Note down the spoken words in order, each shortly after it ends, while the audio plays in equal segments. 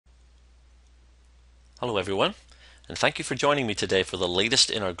Hello everyone, and thank you for joining me today for the latest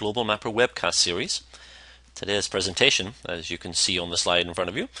in our Global Mapper webcast series. Today's presentation, as you can see on the slide in front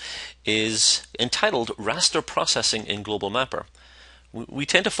of you, is entitled Raster Processing in Global Mapper. We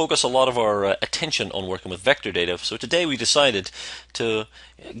tend to focus a lot of our attention on working with vector data, so today we decided to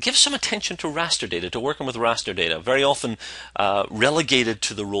give some attention to raster data, to working with raster data, very often relegated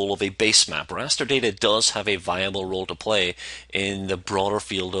to the role of a base map. Raster data does have a viable role to play in the broader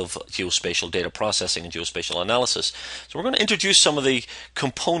field of geospatial data processing and geospatial analysis. So we're going to introduce some of the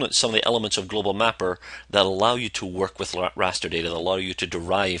components, some of the elements of Global Mapper that allow you to work with raster data, that allow you to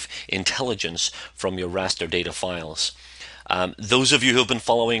derive intelligence from your raster data files. Those of you who have been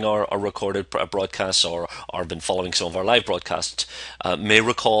following our recorded broadcasts or have been following some of our live broadcasts may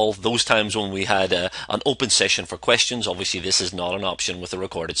recall those times when we had an open session for questions. Obviously, this is not an option with a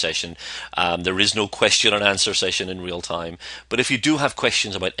recorded session. There is no question and answer session in real time. But if you do have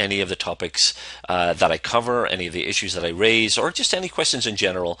questions about any of the topics that I cover, any of the issues that I raise, or just any questions in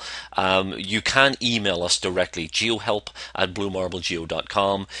general, you can email us directly.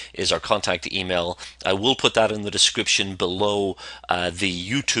 geohelp@bluemarblegeo.com is our contact email. I will put that in the description below the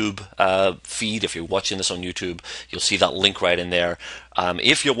YouTube feed. If you're watching this on YouTube, you'll see that link right in there.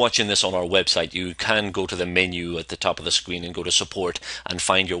 If you're watching this on our website, you can go to the menu at the top of the screen and go to support and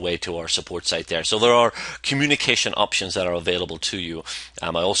find your way to our support site there. So there are communication options that are available to you. I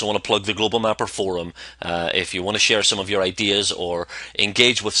also want to plug the Global Mapper forum. If you want to share some of your ideas or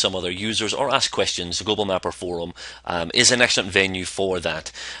engage with some other users or ask questions, the Global Mapper forum is an excellent venue for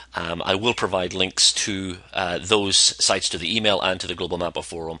that. I will provide links to those sites, to the email and to the Global Mapper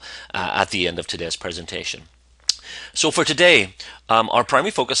forum at the end of today's presentation. So for today, our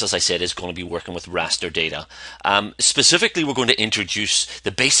primary focus, as I said, is going to be working with raster data. Specifically, we're going to introduce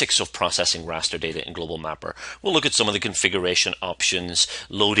the basics of processing raster data in Global Mapper. We'll look at some of the configuration options,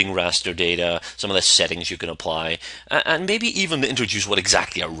 loading raster data, some of the settings you can apply, and maybe even introduce what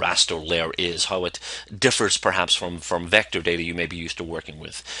exactly a raster layer is, how it differs perhaps from vector data you may be used to working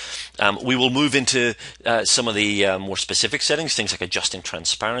with. We will move into some of the more specific settings, things like adjusting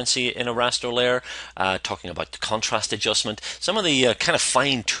transparency in a raster layer, talking about the contrast adjustment, some of the kind of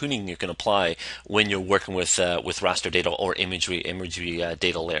fine tuning you can apply when you're working with raster data or imagery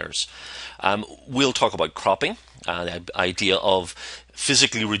data layers. We'll talk about cropping, the idea of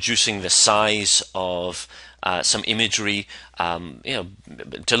physically reducing the size of some imagery,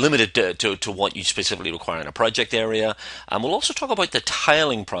 to limit it to what you specifically require in a project area. We'll also talk about the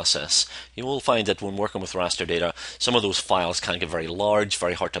tiling process. You will find that when working with raster data, some of those files can get very large,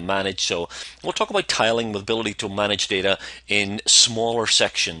 very hard to manage. So we'll talk about tiling, with ability to manage data in smaller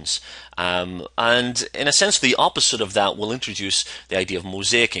sections. And in a sense, the opposite of that, will introduce the idea of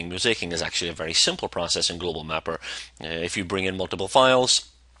mosaicing. Mosaicing is actually a very simple process in Global Mapper. If you bring in multiple files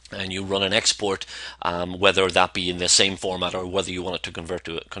and you run an export, whether that be in the same format or whether you want it to convert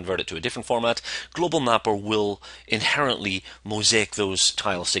it to a different format, Global Mapper will inherently mosaic those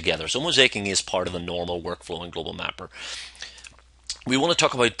tiles together. So mosaicing is part of the normal workflow in Global Mapper. We want to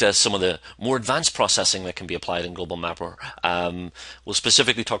talk about some of the more advanced processing that can be applied in Global Mapper. We'll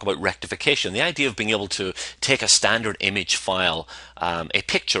specifically talk about rectification, the idea of being able to take a standard image file, a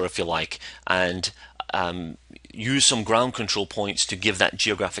picture if you like, and use some ground control points to give that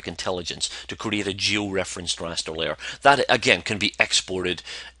geographic intelligence, to create a geo-referenced raster layer. That, again, can be exported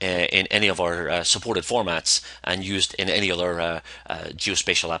in any of our supported formats and used in any other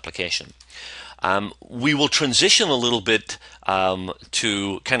geospatial application. We will transition a little bit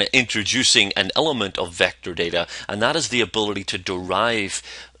to kind of introducing an element of vector data, and that is the ability to derive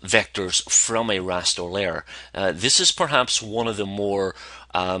vectors from a raster layer. This is perhaps one of the more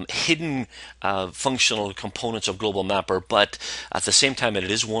hidden functional components of Global Mapper, but at the same time it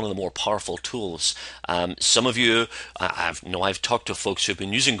is one of the more powerful tools. Some of you, I've talked to folks who've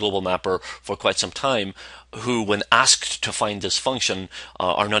been using Global Mapper for quite some time, who, when asked to find this function,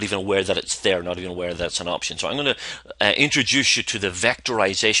 are not even aware that it's there, not even aware that it's an option. So I'm going to introduce you to the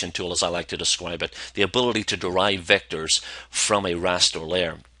vectorization tool, as I like to describe it, the ability to derive vectors from a raster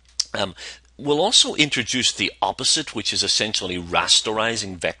layer. We'll also introduce the opposite, which is essentially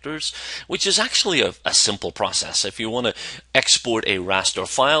rasterizing vectors, which is actually a simple process. If you want to export a raster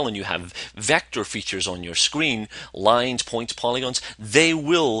file and you have vector features on your screen, lines, points, polygons, they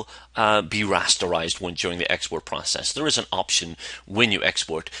will be rasterized during the export process. There is an option when you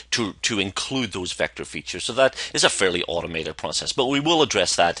export to include those vector features. So that is a fairly automated process, but we will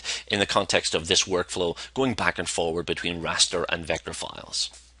address that in the context of this workflow, going back and forward between raster and vector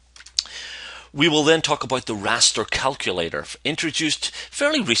files. We will then talk about the raster calculator, introduced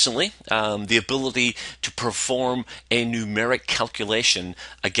fairly recently, the ability to perform a numeric calculation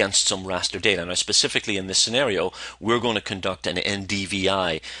against some raster data. Now, specifically in this scenario, we're going to conduct an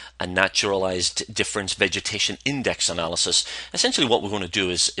NDVI, a naturalized difference vegetation index analysis. Essentially what we're going to do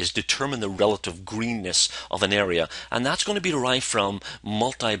is determine the relative greenness of an area, and that's going to be derived from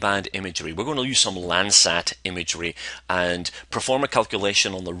multi-band imagery. We're going to use some Landsat imagery and perform a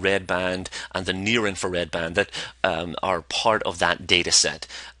calculation on the red band and the near infrared band that are part of that data set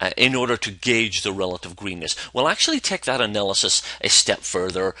in order to gauge the relative greenness. We'll actually take that analysis a step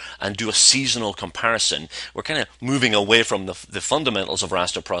further and do a seasonal comparison. We're kind of moving away from the fundamentals of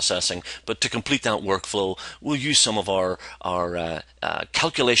raster processing, but to complete that workflow, we'll use some of our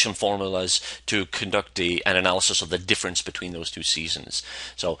calculation formulas to conduct an analysis of the difference between those two seasons.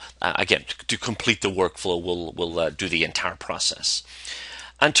 So again, to complete the workflow, we'll do the entire process.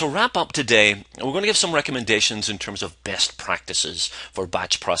 And to wrap up today, we're going to give some recommendations in terms of best practices for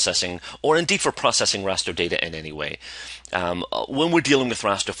batch processing, or indeed for processing raster data in any way. When we're dealing with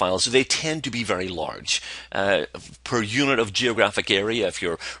raster files, they tend to be very large. Per unit of geographic area, if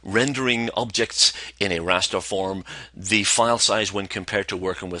you're rendering objects in a raster form, the file size when compared to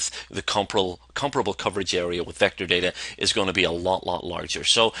working with the comparable coverage area with vector data is going to be a lot larger.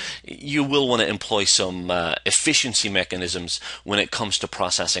 So you will want to employ some efficiency mechanisms when it comes to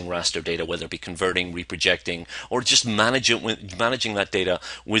processing raster data, whether it be converting, reprojecting, or just managing that data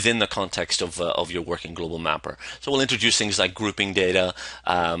within the context of your working global mapper. So we'll introduce things like grouping data,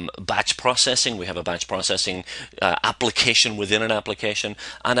 batch processing. We have a batch processing application within an application,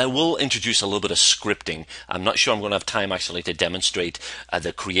 and I will introduce a little bit of scripting. I'm not sure I'm going to have time actually to demonstrate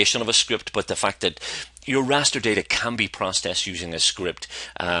the creation of a script, but the fact that your raster data can be processed using a script.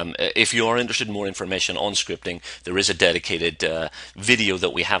 If you are interested in more information on scripting, there is a dedicated video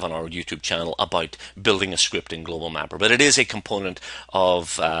that we have on our YouTube channel about building a script in Global Mapper. But it is a component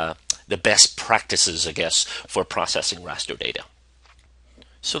of the best practices, I guess, for processing raster data.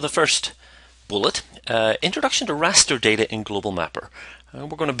 So the first bullet, introduction to raster data in Global Mapper. We're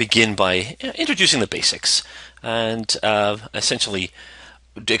going to begin by introducing the basics and essentially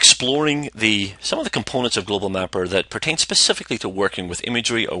exploring some of the components of Global Mapper that pertain specifically to working with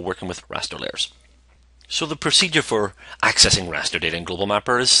imagery or working with raster layers. So the procedure for accessing raster data in Global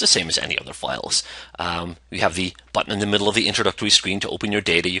Mapper is the same as any other files. You have the button in the middle of the introductory screen to open your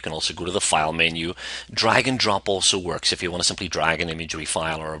data. You can also go to the file menu. Drag and drop also works if you want to simply drag an imagery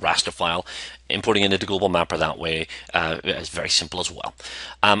file or a raster file. Importing it into Global Mapper that way is very simple as well.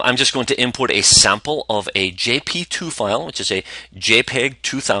 I'm just going to import a sample of a JP2 file, which is a JPEG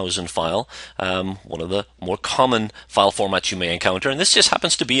 2000 file, one of the more common file formats you may encounter. And this just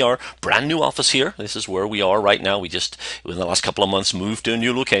happens to be our brand new office here. This is where we are right now. We just, in the last couple of months, moved to a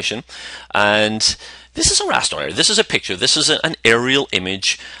new location. And this is a raster area. This is a picture. This is an aerial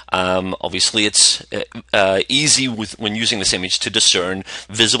image. Obviously, it's easy when using this image to discern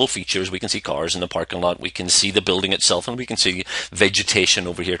visible features. We can see cars in the parking lot. We can see the building itself, and we can see vegetation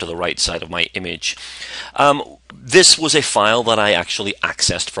over here to the right side of my image. This was a file that I actually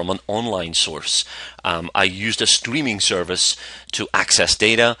accessed from an online source. I used a streaming service to access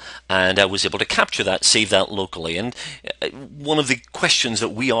data, and I was able to capture that, save that locally. And one of the questions that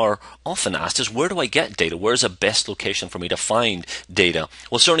we are often asked is, where do I get data? Where's the best location for me to find data?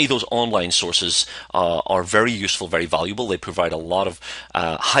 Well, certainly those online sources are very useful, very valuable. They provide a lot of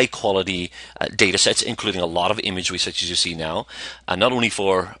high quality data sets, including a lot of imagery such as you see now, not only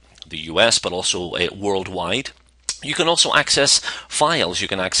for the US but also worldwide. You can also access files. You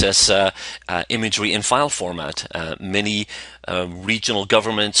can access imagery in file format. Many regional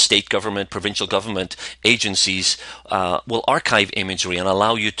government, state government, provincial government agencies will archive imagery and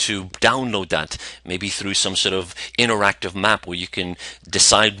allow you to download that, maybe through some sort of interactive map where you can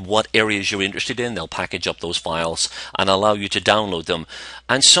decide what areas you're interested in. They'll package up those files and allow you to download them.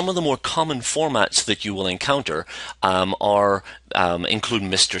 And some of the more common formats that you will encounter include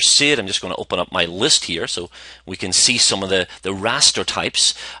Mr. Sid. I'm just going to open up my list here so we can see some of the raster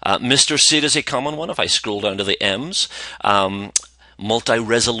types. Mr. Sid is a common one. If I scroll down to the M's,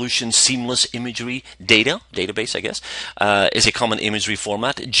 multi-resolution seamless imagery database, I guess, is a common imagery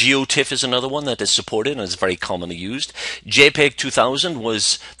format. GeoTIFF is another one that is supported and is very commonly used. JPEG 2000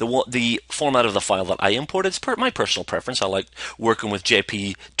 was the format of the file that I imported. It's my personal preference. I like working with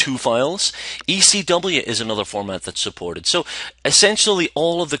JP2 files. ECW is another format that's supported. So essentially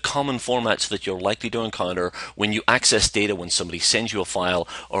all of the common formats that you're likely to encounter when you access data, when somebody sends you a file,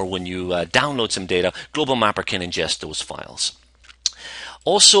 or when you download some data, Global Mapper can ingest those files.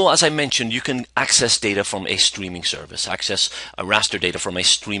 Also, as I mentioned, you can access data from a streaming service, access a raster data from a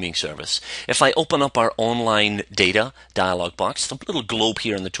streaming service. If I open up our online data dialog box, the little globe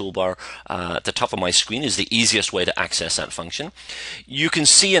here in the toolbar at the top of my screen is the easiest way to access that function. You can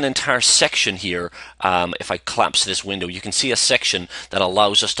see an entire section here. If I collapse this window, you can see a section that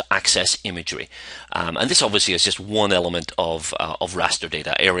allows us to access imagery. And this obviously is just one element of raster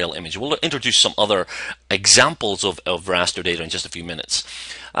data, aerial image. We'll introduce some other examples of raster data in just a few minutes.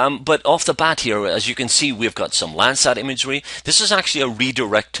 But off the bat here, as you can see, we've got some Landsat imagery. This is actually a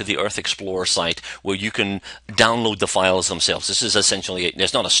redirect to the Earth Explorer site where you can download the files themselves. This is essentially,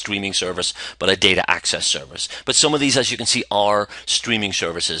 there's not a streaming service, but a data access service. But some of these, as you can see, are streaming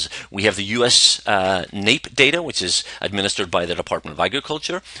services. We have the US NAPE data, which is administered by the Department of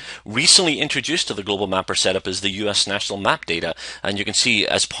Agriculture. Recently introduced to the Global Mapper setup is the US National Map data. And you can see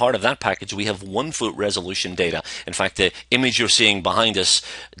as part of that package, we have 1-foot resolution data. In fact, the image you're seeing behind us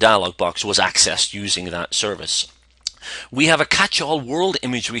dialog box was accessed using that service. We have a catch-all world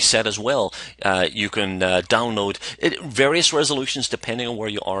imagery set as well. You can download various resolutions depending on where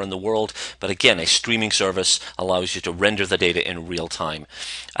you are in the world, but again, a streaming service allows you to render the data in real time.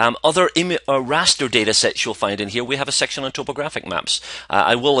 Other raster data sets you'll find in here, we have a section on topographic maps.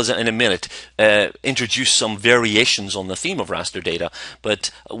 I will, in a minute, introduce some variations on the theme of raster data, but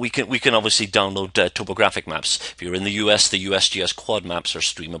we can obviously download topographic maps. If you're in the US, the USGS quad maps are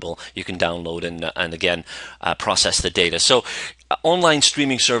streamable. You can download and again, process the data. So online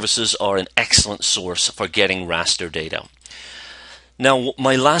streaming services are an excellent source for getting raster data. Now,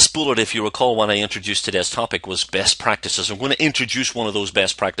 my last bullet, if you recall, when I introduced today's topic was best practices. I'm going to introduce one of those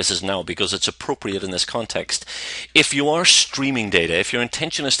best practices now because it's appropriate in this context. If you are streaming data, if your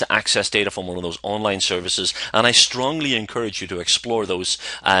intention is to access data from one of those online services, and I strongly encourage you to explore those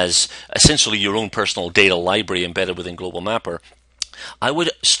as essentially your own personal data library embedded within Global Mapper, I would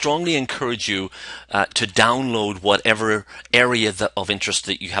strongly encourage you to download whatever area of interest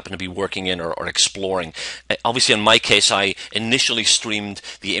that you happen to be working in or exploring. Obviously, in my case, I initially streamed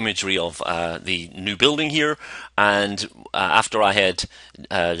the imagery of the new building here, and after I had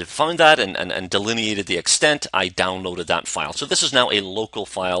found that and delineated the extent, I downloaded that file. So this is now a local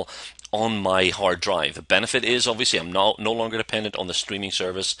file on my hard drive. The benefit is obviously I'm no longer dependent on the streaming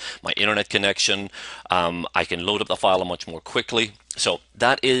service, my internet connection. I can load up the file much more quickly. So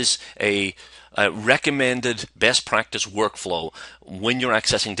that is a recommended best practice workflow when you're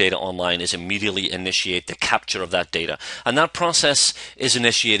accessing data online is immediately initiate the capture of that data. And that process is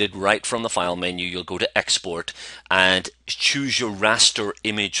initiated right from the file menu. You'll go to export and choose your raster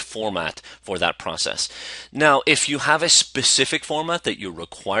image format for that process. Now, if you have a specific format that you're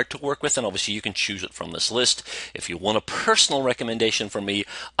required to work with, then obviously you can choose it from this list. If you want a personal recommendation from me,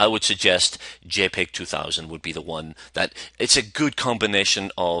 I would suggest JPEG 2000 would be the one. That it's a good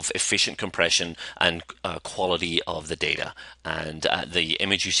combination of efficient compression and quality of the data. And the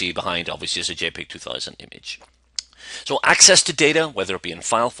image you see behind obviously is a JPEG 2000 image. So access to data, whether it be in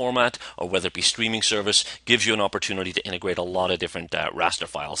file format or whether it be streaming service, gives you an opportunity to integrate a lot of different raster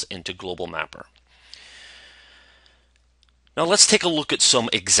files into Global Mapper. Now let's take a look at some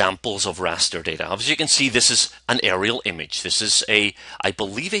examples of raster data. As you can see, this is an aerial image. This is I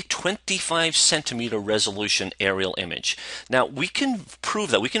believe a 25 centimeter resolution aerial image. Now we can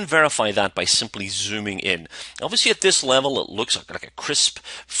prove that, we can verify that by simply zooming in. Obviously at this level it looks like a crisp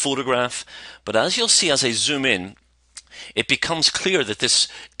photograph, but as you'll see as I zoom in, it becomes clear that this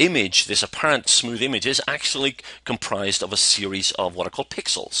image, this apparent smooth image, is actually comprised of a series of what are called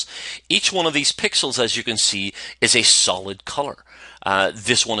pixels. Each one of these pixels, as you can see, is a solid color.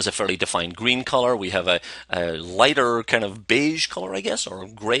 This one is a fairly defined green color. We have a lighter kind of beige color, I guess, or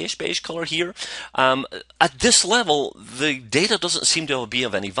grayish beige color here. At this level, the data doesn't seem to be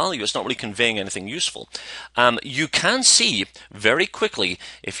of any value. It's not really conveying anything useful. You can see very quickly,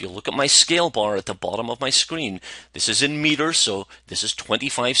 if you look at my scale bar at the bottom of my screen, this is in meters, so this is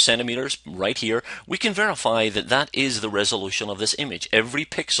 25 centimeters right here. We can verify that that is the resolution of this image. Every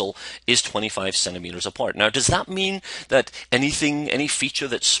pixel is 25 centimeters apart. Now, does that mean that any feature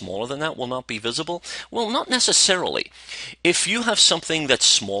that's smaller than that will not be visible? Well, not necessarily. If you have something that's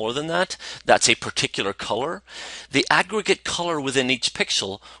smaller than that, that's a particular color, the aggregate color within each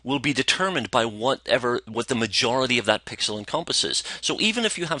pixel will be determined by what the majority of that pixel encompasses. So even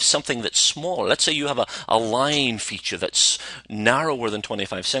if you have something that's smaller, let's say you have a line feature that's narrower than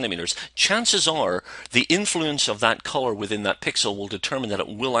 25 centimeters, chances are the influence of that color within that pixel will determine that it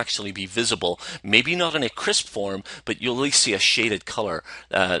will actually be visible, maybe not in a crisp form, but you'll at least see a shaded color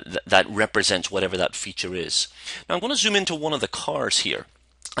that represents whatever that feature is. Now I'm going to zoom into one of the cars here.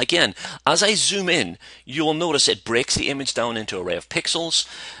 Again, as I zoom in, you'll notice it breaks the image down into an array of pixels.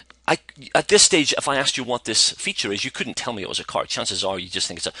 At this stage, if I asked you what this feature is, you couldn't tell me it was a car. Chances are you just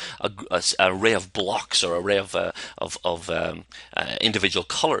think it's an array of blocks or array of individual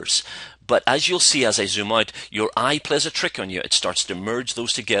colors. But as you'll see as I zoom out, your eye plays a trick on you. It starts to merge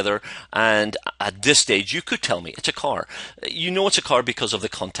those together, and at this stage, you could tell me it's a car. You know it's a car because of the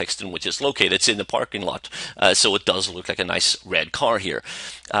context in which it's located. It's in the parking lot, so it does look like a nice red car here.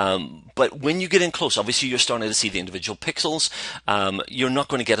 But when you get in close, obviously you're starting to see the individual pixels. You're not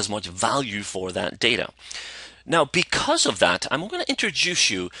going to get as much value for that data. Now, because of that, I'm going to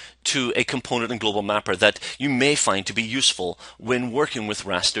introduce you to a component in Global Mapper that you may find to be useful when working with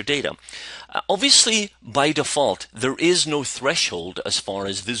raster data. Obviously, by default, there is no threshold as far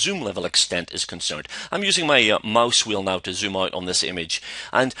as the zoom level extent is concerned. I'm using my mouse wheel now to zoom out on this image,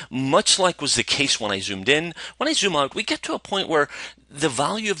 and much like was the case when I zoomed in, when I zoom out, we get to a point where the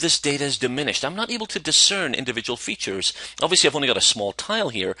value of this data is diminished. I'm not able to discern individual features. Obviously, I've only got a small tile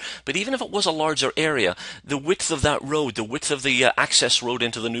here, but even if it was a larger area, the width of that road, the width of the access road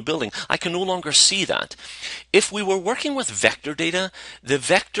into the new building, I can no longer see that. If we were working with vector data, the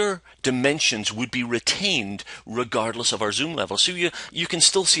vector dimensions would be retained regardless of our zoom level. So you can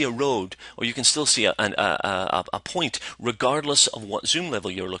still see a road, or you can still see a point regardless of what zoom level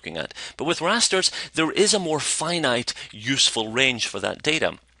you're looking at. But with rasters, there is a more finite, useful range for that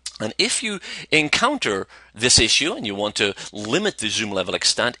data. And if you encounter this issue and you want to limit the zoom level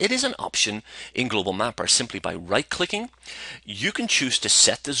extent, it is an option in Global Mapper. Simply by right-clicking, you can choose to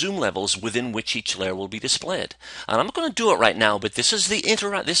set the zoom levels within which each layer will be displayed. And I'm not going to do it right now, but this is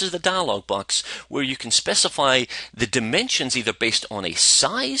the dialog box where you can specify the dimensions either based on a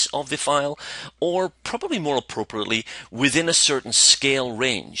size of the file or, probably more appropriately, within a certain scale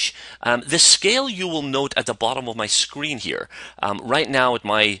range. The scale you will note at the bottom of my screen here. Right now at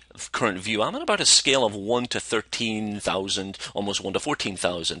my current view, I'm at about a scale of 1 to 13,000, almost 1 to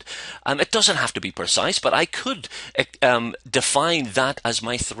 14,000. It doesn't have to be precise, but I could define that as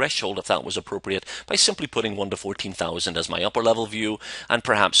my threshold if that was appropriate by simply putting 1 to 14,000 as my upper level view, and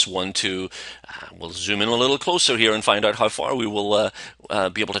perhaps 1 to, we'll zoom in a little closer here and find out how far we will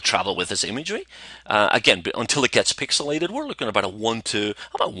be able to travel with this imagery. Again, until it gets pixelated, we're looking at about a 1 to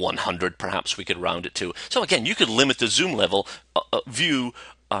about 100, perhaps we could round it to. So again, you could limit the zoom level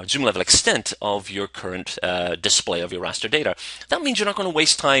zoom level extent of your current display of your raster data. That means you're not going to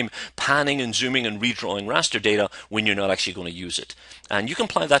waste time panning and zooming and redrawing raster data when you're not actually going to use it. And you can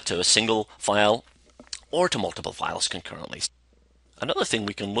apply that to a single file or to multiple files concurrently. Another thing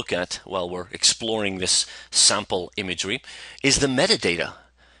we can look at while we're exploring this sample imagery is the metadata.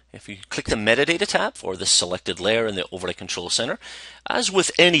 If you click the metadata tab for the selected layer in the overlay control center, as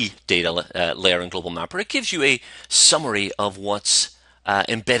with any data layer in Global Mapper, it gives you a summary of what's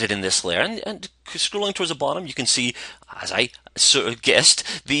embedded in this layer. And scrolling towards the bottom, you can see, as I sort of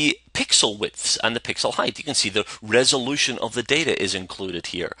guessed, the pixel widths and the pixel height. You can see the resolution of the data is included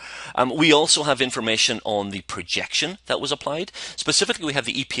here. We also have information on the projection that was applied. Specifically, we have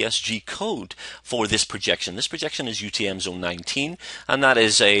the EPSG code for this projection. This projection is UTM zone 19, and that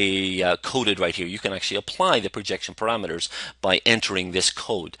is coded right here. You can actually apply the projection parameters by entering this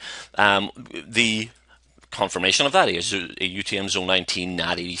code. The confirmation of that is a UTM zone 19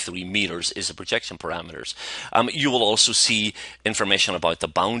 NAT 83 meters is the projection parameters. You will also see information about the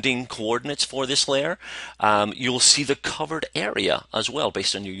bounding coordinates for this layer. You'll see the covered area as well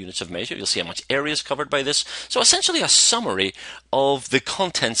based on your units of measure. You'll see how much area is covered by this. So essentially a summary of the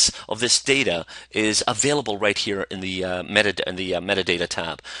contents of this data is available right here in the metadata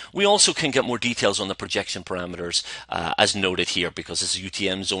tab. We also can get more details on the projection parameters as noted here, because it's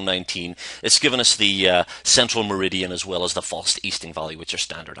UTM zone 19. It's given us the central meridian as well as the false easting value, which are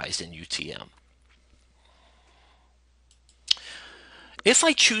standardized in UTM. If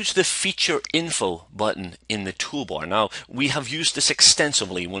I choose the Feature Info button in the toolbar, now we have used this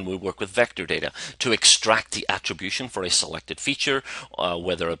extensively when we work with vector data to extract the attribution for a selected feature,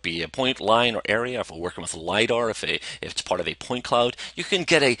 whether it be a point, line, or area. If we're working with LiDAR, if it's part of a point cloud, you can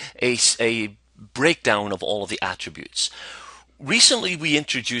get a breakdown of all of the attributes. Recently, we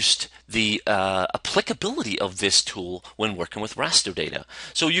introduced the applicability of this tool when working with raster data.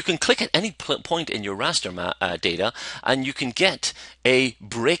 So you can click at any point in your raster data and you can get a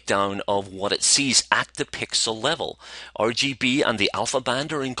breakdown of what it sees at the pixel level. RGB and the alpha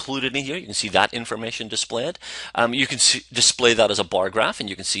band are included in here. You can see that information displayed. You can display that as a bar graph, and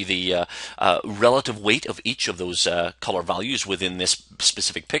you can see the relative weight of each of those color values within this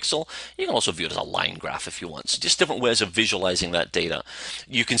specific pixel. You can also view it as a line graph if you want. So just different ways of visualizing that data.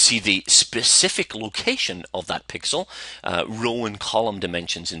 You can see the the specific location of that pixel, row and column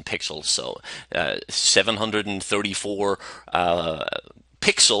dimensions in pixels. So 734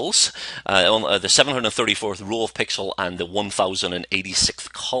 pixels, the 734th row of pixel and the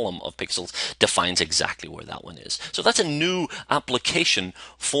 1086th column of pixels defines exactly where that one is. So that's a new application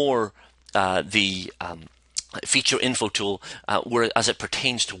for the feature info tool as it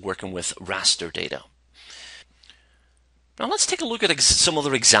pertains to working with raster data. Now let's take a look at some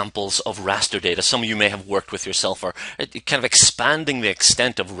other examples of raster data. Some of you may have worked with yourself, or kind of expanding the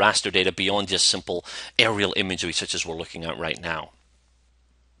extent of raster data beyond just simple aerial imagery such as we're looking at right now.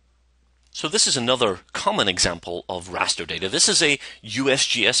 So this is another common example of raster data. This is a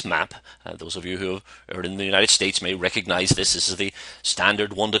USGS map. Those of you who are in the United States may recognize this. This is the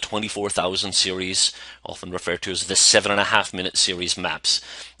standard 1 to 24,000 series, often referred to as the 7.5 minute series maps.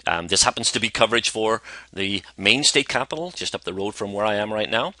 This happens to be coverage for the main state capital, just up the road from where I am right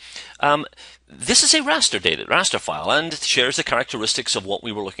now. This is a raster file, and shares the characteristics of what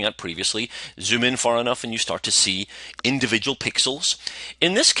we were looking at previously. Zoom in far enough and you start to see individual pixels.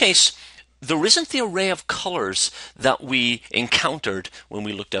 In this case, there isn't the array of colors that we encountered when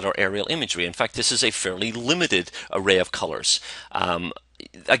we looked at our aerial imagery. In fact, this is a fairly limited array of colors.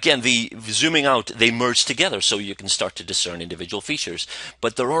 Again, the zooming out, they merge together so you can start to discern individual features.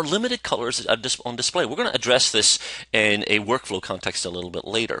 But there are limited colors on display. We're going to address this in a workflow context a little bit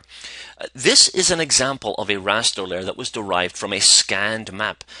later. This is an example of a raster layer that was derived from a scanned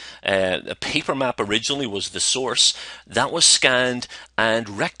map. A paper map originally was the source. That was scanned and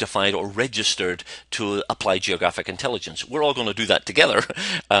rectified or registered to apply geographic intelligence. We're all going to do that together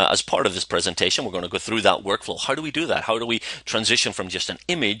as part of this presentation. We're going to go through that workflow. How do we do that? How do we transition from just an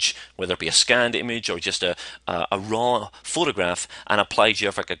image, whether it be a scanned image or just a raw photograph, and apply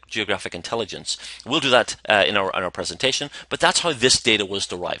geographic intelligence? We'll do that in our presentation, but that's how this data was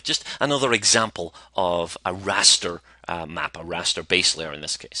derived. Just another example of a raster map, a raster base layer in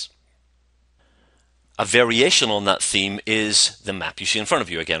this case. A variation on that theme is the map you see in front of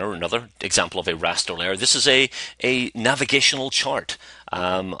you again, or another example of a raster layer. This is a navigational chart.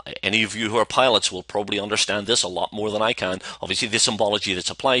 Any of you who are pilots will probably understand this a lot more than I can. Obviously, the symbology that's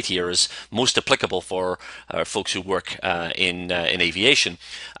applied here is most applicable for folks who work in aviation,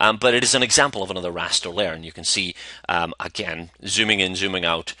 but it is an example of another raster layer, and you can see, again, zooming in, zooming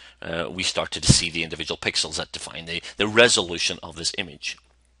out, we start to see the individual pixels that define the resolution of this image.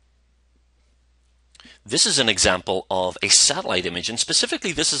 This is an example of a satellite image, and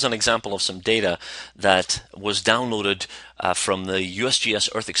specifically this is an example of some data that was downloaded from the USGS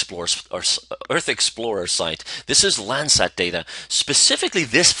Earth Explorer site. This is Landsat data. Specifically,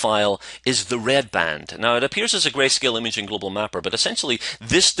 this file is the red band. Now, it appears as a grayscale image in Global Mapper, but essentially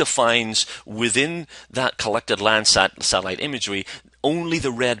this defines within that collected Landsat satellite imagery only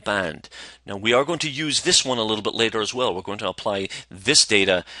the red band. Now, we are going to use this one a little bit later as well. We're going to apply this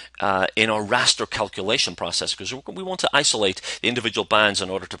data in our raster calculation process, because we want to isolate the individual bands in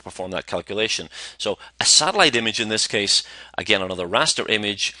order to perform that calculation. So a satellite image in this case, again, another raster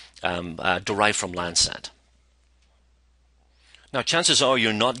image derived from Landsat. Now, chances are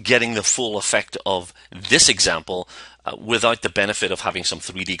you're not getting the full effect of this example without the benefit of having some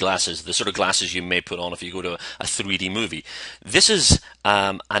 3D glasses, the sort of glasses you may put on if you go to a 3D movie. This is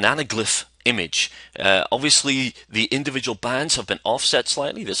an anaglyph image. Obviously, the individual bands have been offset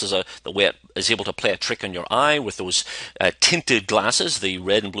slightly. This is the way it is able to play a trick on your eye with those tinted glasses, the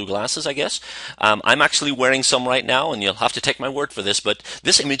red and blue glasses, I guess. I'm actually wearing some right now, and you'll have to take my word for this, but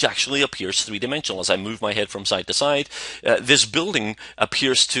this image actually appears three-dimensional. As I move my head from side to side, this building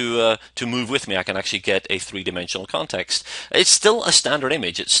appears to move with me. I can actually get a three-dimensional context. It's still a standard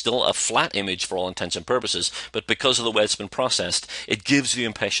image. It's still a flat image for all intents and purposes, but because of the way it's been processed, it gives the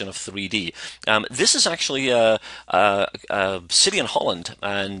impression of 3D. This is actually a city in Holland,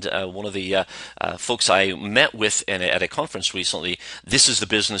 and one of the folks I met with at a conference recently, this is the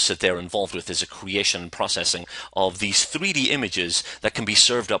business that they're involved with, is a creation and processing of these 3D images that can be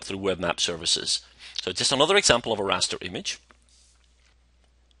served up through web map services. So just another example of a raster image.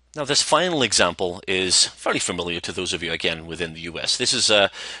 Now, this final example is fairly familiar to those of you, again, within the US. This is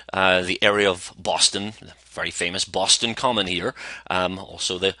the area of Boston, the very famous Boston Common here,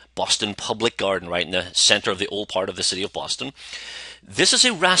 also the Boston Public Garden, right in the center of the old part of the city of Boston. This is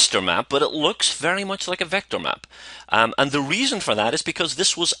a raster map, but it looks very much like a vector map. And the reason for that is because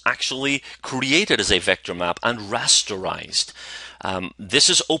this was actually created as a vector map and rasterized. This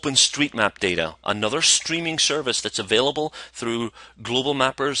is OpenStreetMap data, another streaming service that's available through Global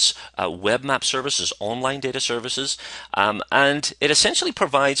Mappers, web map services, online data services, and it essentially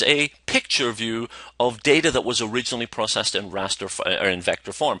provides a picture view of data that was originally processed in raster or in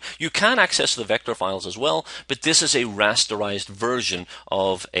vector form. You can access the vector files as well, but this is a rasterized version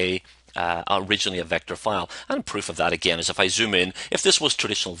of originally a vector file. And proof of that again is if I zoom in, if this was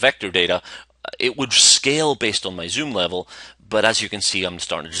traditional vector data, it would scale based on my zoom level, but as you can see, I'm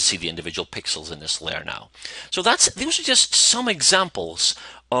starting to see the individual pixels in this layer now. So those are just some examples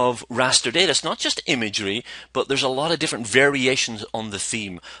of raster data. It's not just imagery, but there's a lot of different variations on the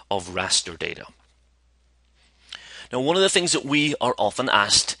theme of raster data. Now, one of the things that we are often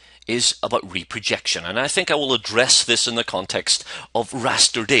asked is about reprojection, and I think I will address this in the context of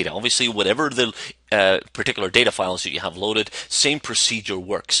raster data. Obviously, whatever the particular data files that you have loaded, same procedure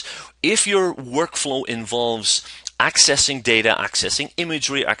works. If your workflow involves accessing data, accessing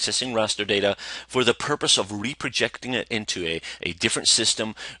imagery, accessing raster data for the purpose of reprojecting it into a different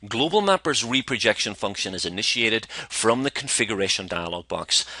system, Global Mapper's reprojection function is initiated from the configuration dialog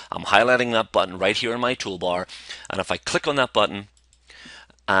box. I'm highlighting that button right here in my toolbar, and if I click on that button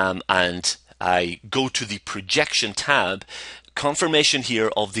and I go to the projection tab, confirmation here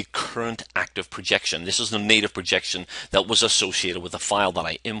of the current active projection. This is the native projection that was associated with the file that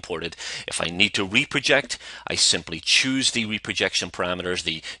I imported. If I need to reproject, I simply choose the reprojection parameters,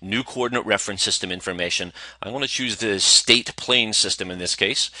 the new coordinate reference system information. I want to choose the state plane system in this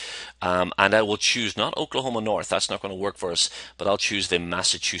case, and I will choose not Oklahoma North, that's not going to work for us, but I'll choose the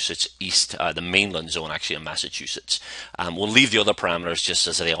Massachusetts East, the mainland zone actually in Massachusetts. We'll leave the other parameters just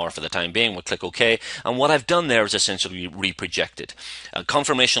as they are for the time being. We'll click OK, and what I've done there is essentially reproject.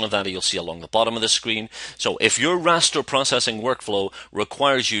 Confirmation of that you'll see along the bottom of the screen. So if your raster processing workflow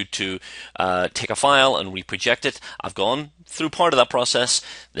requires you to take a file and reproject it, I've gone through part of that process.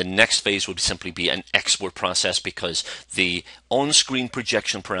 The next phase would simply be an export process, because the on-screen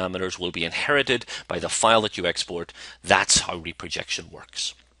projection parameters will be inherited by the file that you export. That's how reprojection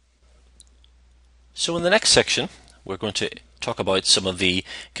works. So in the next section, we're going to talk about some of the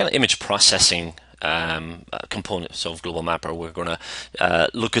kind of image processing components of Global Mapper. We're going to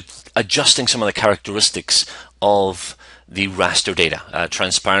look at adjusting some of the characteristics of the raster data.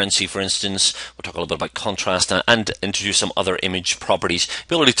 Transparency, for instance. We'll talk a little bit about contrast and introduce some other image properties,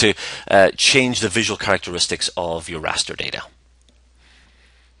 ability to change the visual characteristics of your raster data.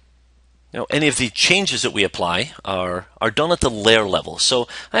 Now, any of the changes that we apply are done at the layer level. So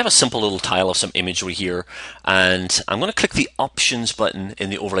I have a simple little tile of some imagery here, and I'm going to click the Options button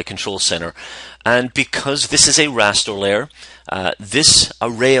in the Overlay Control Center. And because this is a raster layer, this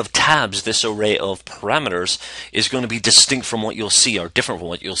array of tabs, this array of parameters is going to be distinct from what you'll see, or different from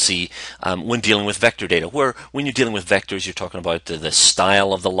what you'll see when dealing with vector data. Where when you're dealing with vectors, you're talking about the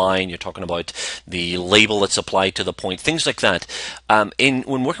style of the line, you're talking about the label that's applied to the point, things like that.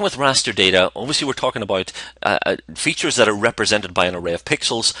 When working with raster data, obviously we're talking about features that are represented by an array of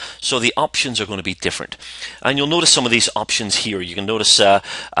pixels, so the options are going to be different. And you'll notice some of these options here. You can notice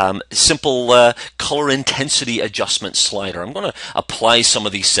simple color intensity adjustment slider. I'm going to apply some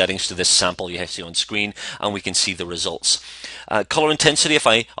of these settings to this sample you see on screen, and we can see the results. Color intensity, if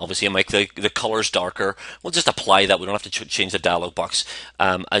I obviously make the colors darker, we'll just apply that. We don't have to change the dialog box.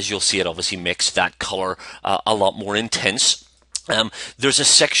 As you'll see, it obviously makes that color a lot more intense. There's a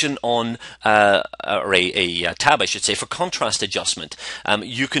section on, or a tab, I should say, for contrast adjustment.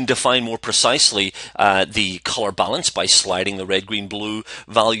 You can define more precisely the color balance by sliding the red, green, blue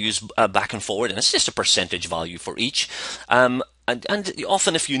values back and forward, and it's just a percentage value for each. And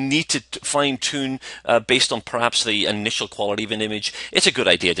often if you need to fine-tune based on perhaps the initial quality of an image, it's a good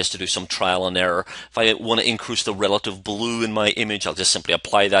idea just to do some trial and error. If I want to increase the relative blue in my image, I'll just simply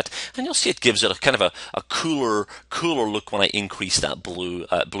apply that, and you'll see it gives it a kind of a cooler look when I increase that blue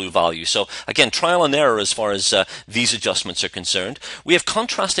value. So again, trial and error as far as these adjustments are concerned. We have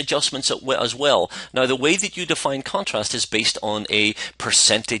contrast adjustments as well. Now, the way that you define contrast is based on a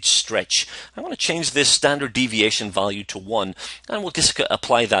percentage stretch. I want to change this standard deviation value to 1. And we'll just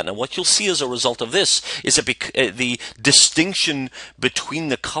apply that. Now, what you'll see as a result of this is that the distinction between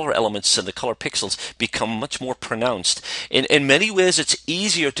the color elements and the color pixels become much more pronounced. In many ways, it's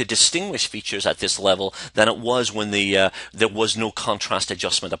easier to distinguish features at this level than it was when there was no contrast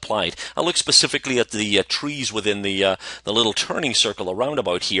adjustment applied. I'll look specifically at the trees within the little turning circle, a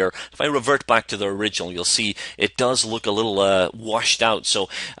roundabout here. If I revert back to the original, you'll see it does look a little washed out. So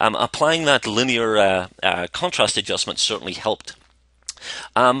applying that linear contrast adjustment certainly helped.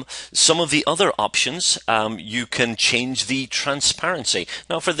 Some of the other options, you can change the transparency.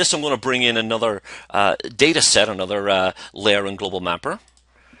 Now for this I'm going to bring in another data set, another layer in Global Mapper.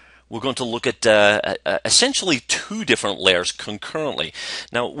 We're going to look at essentially two different layers concurrently.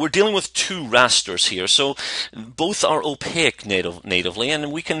 Now we're dealing with two rasters here, so both are opaque natively,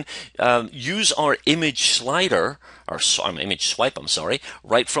 and we can use our image slider, or image swipe, I'm sorry,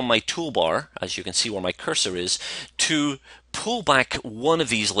 right from my toolbar, as you can see where my cursor is, to pull back one of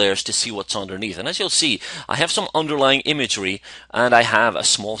these layers to see what's underneath. And as you'll see, I have some underlying imagery, and I have a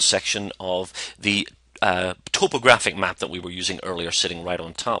small section of the topographic map that we were using earlier sitting right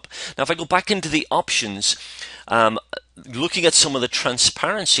on top. Now if I go back into the options, looking at some of the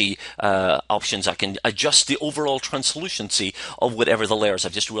transparency options, I can adjust the overall translucency of whatever the layers.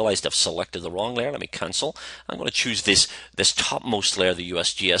 I've just realized I've selected the wrong layer. Let me cancel. I'm going to choose this topmost layer, the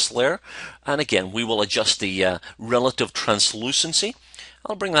USGS layer, and again we will adjust the relative translucency.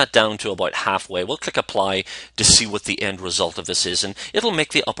 I'll bring that down to about halfway. We'll click apply to see what the end result of this is, and it'll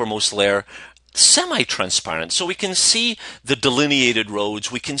make the uppermost layer semi-transparent, so we can see the delineated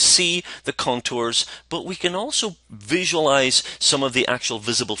roads, we can see the contours, but we can also visualize some of the actual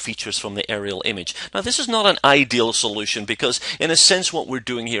visible features from the aerial image. Now this is not an ideal solution because in a sense what we're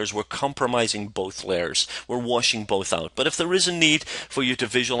doing here is we're compromising both layers, we're washing both out. But if there is a need for you to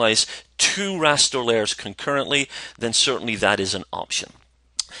visualize two raster layers concurrently, then certainly that is an option.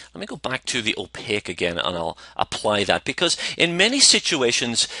 Let me go back to the opaque again and I'll apply that, because in many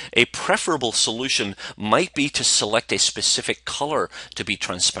situations a preferable solution might be to select a specific color to be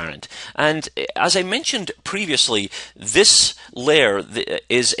transparent. And as I mentioned previously, this layer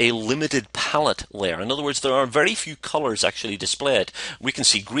is a limited palette layer. In other words, there are very few colors actually displayed. We can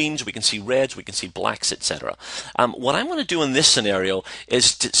see greens, we can see reds, we can see blacks, etc. What I'm going to do in this scenario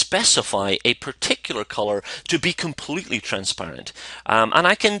is to specify a particular color to be completely transparent. And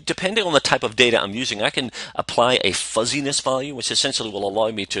I can, depending on the type of data I'm using, I can apply a fuzziness value, which essentially will allow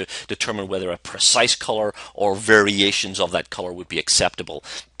me to determine whether a precise color or variations of that color would be acceptable.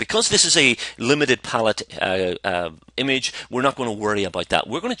 Because this is a limited palette image, we're not going to worry about that.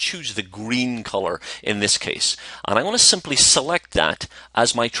 We're going to choose the green color in this case, and I'm going to simply select that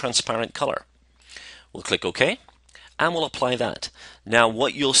as my transparent color. We'll click OK, and we'll apply that. Now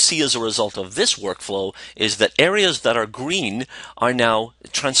what you'll see as a result of this workflow is that areas that are green are now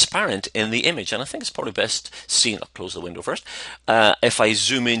transparent in the image, and I think it's probably best seen. I'll close the window first. If I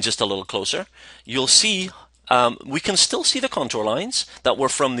zoom in just a little closer, you'll see we can still see the contour lines that were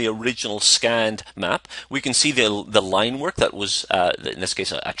from the original scanned map. We can see the line work that was, in this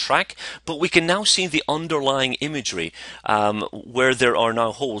case, a track, but we can now see the underlying imagery where there are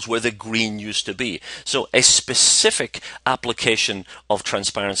now holes where the green used to be. So a specific application of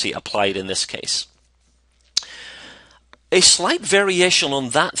transparency applied in this case. A slight variation on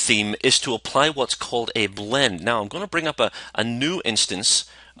that theme is to apply what's called a blend. Now I'm going to bring up a new instance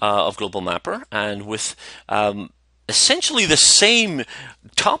of Global Mapper, and with essentially the same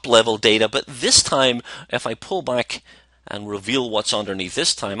top level data, but this time if I pull back and reveal what's underneath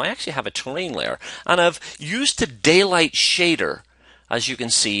this time, I actually have a terrain layer, and I've used the daylight shader, as you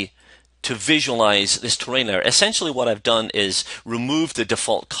can see, to visualize this terrain layer. Essentially what I've done is remove the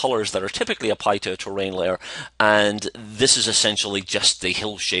default colors that are typically applied to a terrain layer, and this is essentially just the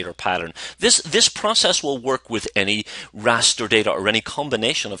hill shader pattern. This process will work with any raster data or any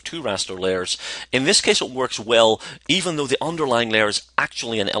combination of two raster layers. In this case it works well even though the underlying layer is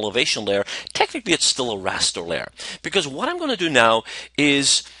actually an elevation layer. Technically it's still a raster layer, because what I'm going to do now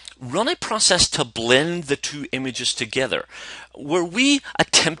is run a process to blend the two images together. Where we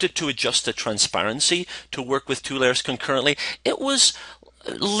attempted to adjust the transparency to work with two layers concurrently, it was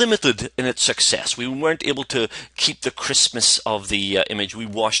limited in its success. We weren't able to keep the crispness of the image. We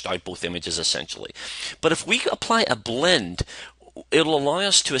washed out both images essentially. But if we apply a blend, it'll allow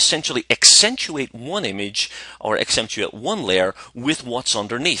us to essentially accentuate one image or accentuate one layer with what's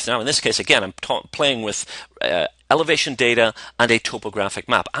underneath. Now in this case again I'm playing with elevation data and a topographic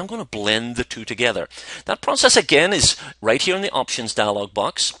map. I'm going to blend the two together. That process again is right here in the options dialog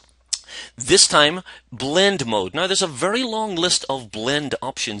box. This time, blend mode. Now, there's a very long list of blend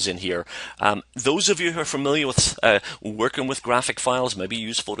options in here. Those of you who are familiar with working with graphic files, maybe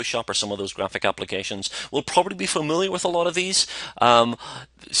use Photoshop or some of those graphic applications, will probably be familiar with a lot of these.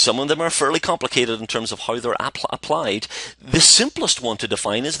 Some of them are fairly complicated in terms of how they're applied. The simplest one to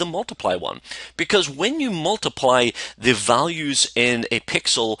define is the multiply one, because when you multiply the values in a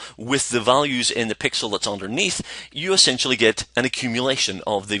pixel with the values in the pixel that's underneath, you essentially get an accumulation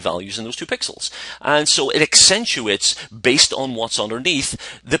of the values in those two pixels. And so it accentuates, based on what's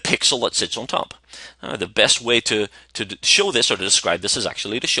underneath, the pixel that sits on top. The best way to show this or to describe this is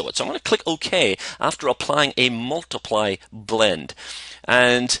actually to show it. So I'm going to click OK after applying a multiply blend.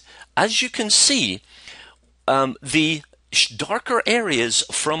 And as you can see, the darker areas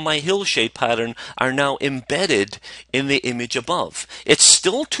from my hillshade pattern are now embedded in the image above. It's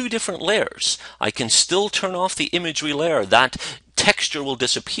still two different layers. I can still turn off the imagery layer. That texture will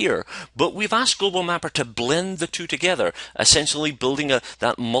disappear, but we've asked Global Mapper to blend the two together, essentially building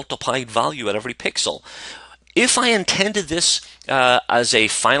that multiplied value at every pixel. If I intended this as a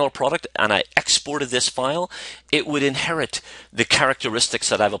final product and I exported this file, it would inherit the characteristics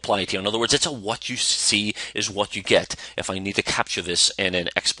that I've applied here. In other words, it's a what you see is what you get if I need to capture this in an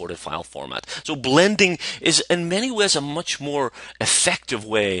exported file format. So blending is in many ways a much more effective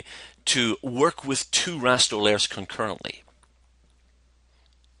way to work with two raster layers concurrently.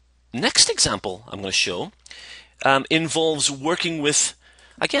 Next example I'm going to show involves working with,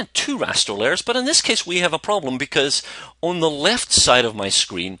 again, two raster layers, but in this case we have a problem because on the left side of my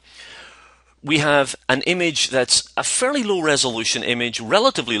screen we have an image that's a fairly low resolution image,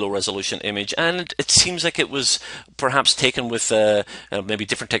 relatively low resolution image, and it seems like it was perhaps taken with maybe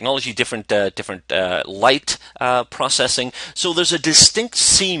different technology, different light processing. So there's a distinct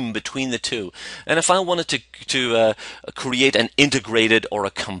seam between the two. And if I wanted to create an integrated or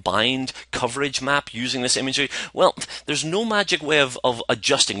a combined coverage map using this imagery, well, there's no magic way of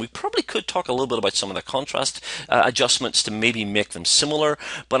adjusting. We probably could talk a little bit about some of the contrast adjustments to maybe make them similar,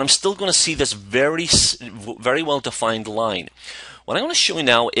 but I'm still going to see this very well defined line. What I'm going to show you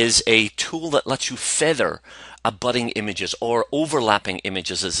now is a tool that lets you feather abutting images or overlapping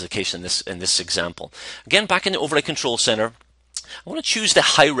images, as is the case in this example. Again, back in the Overlay Control Center, I want to choose the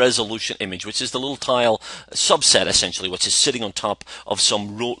high resolution image, which is the little tile subset essentially, which is sitting on top of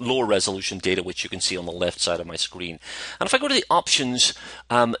some lower resolution data, which you can see on the left side of my screen. And if I go to the options,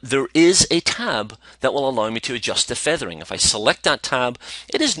 there is a tab that will allow me to adjust the feathering. If I select that tab,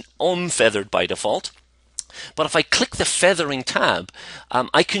 it is unfeathered by default. But if I click the feathering tab,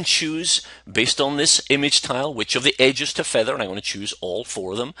 I can choose, based on this image tile, which of the edges to feather, and I'm going to choose all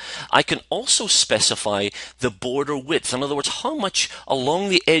four of them. I can also specify the border width. In other words, how much along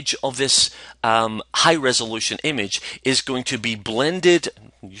the edge of this high resolution image is going to be blended,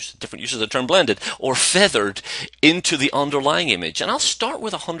 different uses of the term blended, or feathered into the underlying image. And I'll start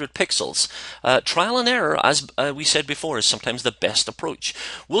with 100 pixels. Trial and error, as we said before, is sometimes the best approach.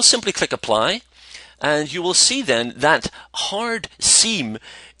 We'll simply click apply. And you will see then that hard seam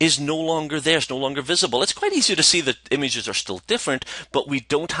is no longer there, it's no longer visible. It's quite easy to see that images are still different, but we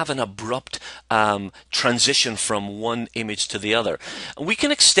don't have an abrupt transition from one image to the other. We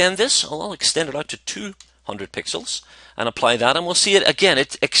can extend this. I'll extend it out to 200 pixels and apply that, and we'll see it again.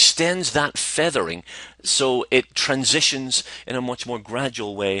 It extends that feathering, so it transitions in a much more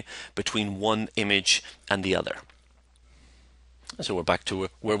gradual way between one image and the other. So we're back to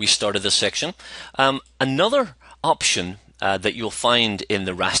where we started this section. Another option that you'll find in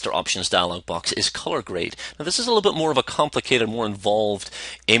the raster options dialog box is color grade. Now this is a little bit more of a complicated, more involved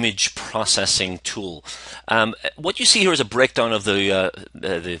image processing tool. What you see here is a breakdown of the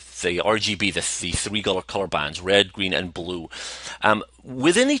RGB, the three color bands, red, green, and blue.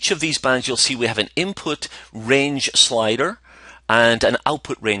 Within each of these bands, you'll see we have an input range slider and an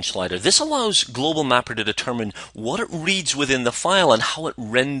output range slider. This allows Global Mapper to determine what it reads within the file and how it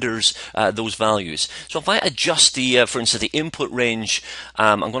renders those values. So if I adjust the, for instance, the input range,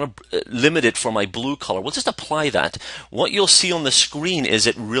 I'm going to limit it for my blue color. We'll just apply that. What you'll see on the screen is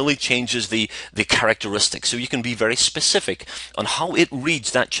it really changes the characteristics. So you can be very specific on how it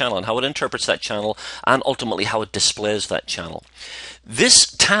reads that channel and how it interprets that channel and ultimately how it displays that channel.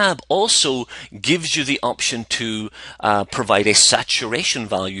 This tab also gives you the option to provide a saturation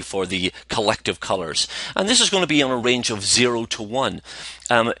value for the collective colors. And this is going to be on a range of 0 to 1.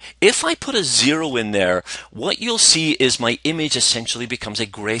 If I put a 0 in there, what you'll see is my image essentially becomes a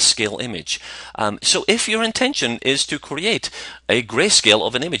grayscale image. So if your intention is to create a grayscale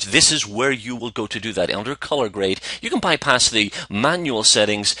of an image, this is where you will go to do that. Under color grade, you can bypass the manual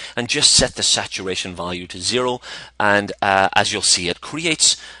settings and just set the saturation value to 0. And as you'll see, it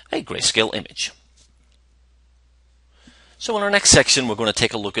creates a grayscale image. So in our next section, we're going to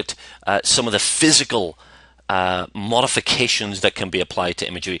take a look at some of the physical modifications that can be applied to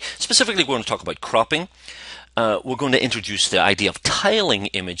imagery. Specifically, we're going to talk about cropping. We're going to introduce the idea of tiling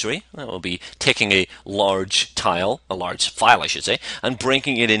imagery. That will be taking a large tile, a large file I should say, and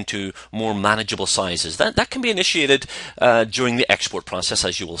breaking it into more manageable sizes. That can be initiated during the export process,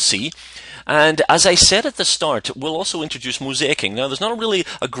 as you will see. And as I said at the start, we'll also introduce mosaicing. Now, there's not really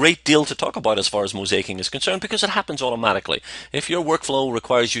a great deal to talk about as far as mosaicing is concerned because it happens automatically. If your workflow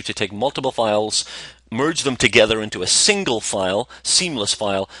requires you to take multiple files, merge them together into a single file, seamless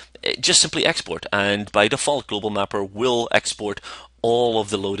file, just simply export. And by default, Global Mapper will export all of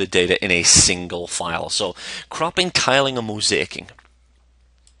the loaded data in a single file. So cropping, tiling, and mosaicing.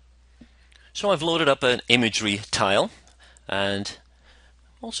 So I've loaded up an imagery tile, and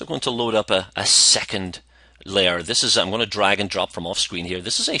I'm also going to load up a second layer. This is, I'm going to drag and drop from off screen here.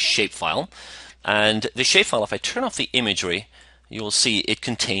 This is a shapefile, and the shapefile, if I turn off the imagery, you will see it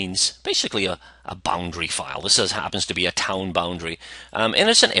contains basically a boundary file. This happens to be a town boundary, and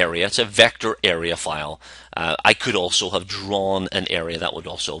it's an area. It's a vector area file. I could also have drawn an area. That would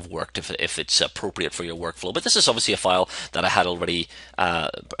also have worked if it's appropriate for your workflow. But this is obviously a file that I had already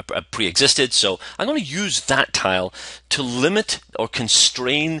pre-existed. So I'm going to use that tile to limit or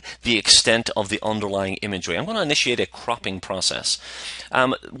constrain the extent of the underlying imagery. I'm going to initiate a cropping process.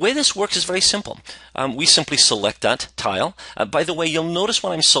 The way this works is very simple. We simply select that tile. By the way, you'll notice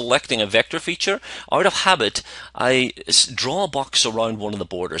when I'm selecting a vector feature, out of habit, I draw a box around one of the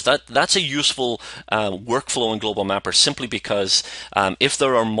borders. That's a useful workflow in Global Mapper simply because if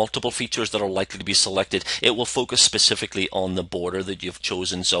there are multiple features that are likely to be selected, it will focus specifically on the border that you've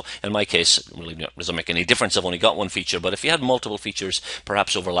chosen. So in my case, it really doesn't make any difference. I've only got one feature, but if you had multiple features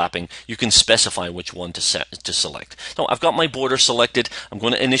perhaps overlapping, you can specify which one to select. So I've got my border selected. I'm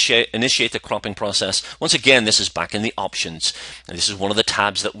going to initiate the cropping process. Once again, this is back in the options, and this is one of the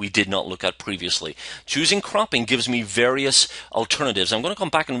tabs that we did not look at previously. Choosing cropping gives me various alternatives. I'm going to come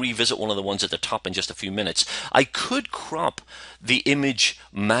back and revisit one of the ones at the top in just a few minutes. I could crop the image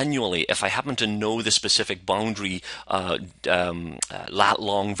manually if I happen to know the specific boundary lat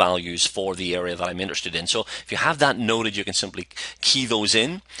long values for the area that I'm interested in. So if you have that noted, you can simply key those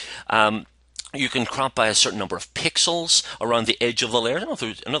in. You can crop by a certain number of pixels around the edge of the layer. In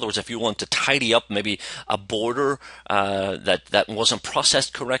other words, if you want to tidy up maybe a border that wasn't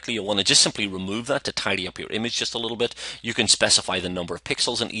processed correctly, you want to just simply remove that to tidy up your image just a little bit. You can specify the number of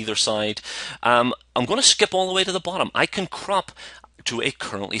pixels on either side. I'm going to skip all the way to the bottom. I can crop to a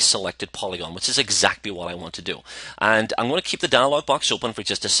currently selected polygon, which is exactly what I want to do. And I'm going to keep the dialog box open for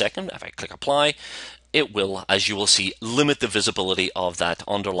just a second. If I click apply, it will, as you will see, limit the visibility of that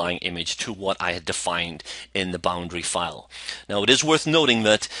underlying image to what I had defined in the boundary file. Now, it is worth noting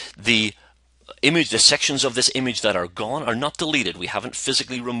that the sections of this image that are gone are not deleted. We haven't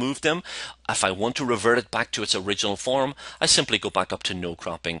physically removed them. If I want to revert it back to its original form, I simply go back up to no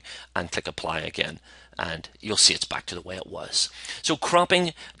cropping and click apply again. And you'll see it's back to the way it was. So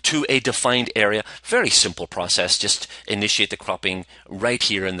cropping to a defined area, very simple process. Just initiate the cropping right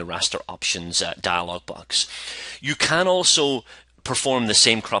here in the raster options dialog box. You can also perform the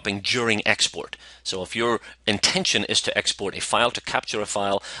same cropping during export. So if your intention is to export a file, to capture a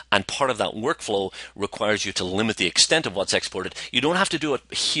file, and part of that workflow requires you to limit the extent of what's exported, you don't have to do it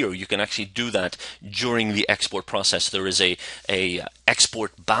here. You can actually do that during the export process. There is a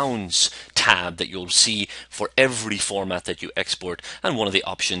export bounds tab that you'll see for every format that you export, and one of the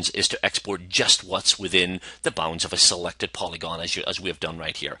options is to export just what's within the bounds of a selected polygon, as we have done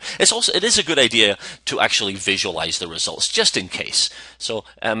right here. It is a good idea to actually visualize the results just in case. So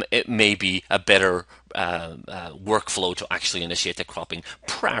it may be a better workflow to actually initiate the cropping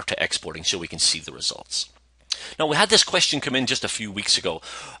prior to exporting so we can see the results. Now, we had this question come in just a few weeks ago.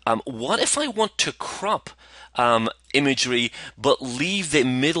 What if I want to crop imagery but leave the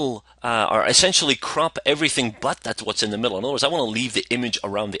middle, or essentially crop everything but that's what's in the middle? In other words, I want to leave the image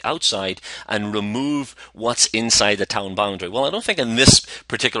around the outside and remove what's inside the town boundary. Well, I don't think in this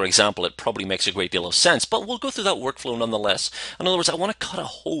particular example it probably makes a great deal of sense, but we'll go through that workflow nonetheless. In other words, I want to cut a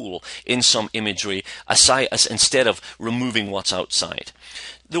hole in some imagery instead of removing what's outside.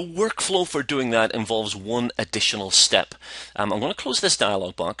 The workflow for doing that involves one additional step. I'm going to close this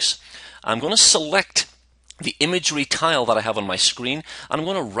dialog box. I'm going to select the imagery tile that I have on my screen, and I'm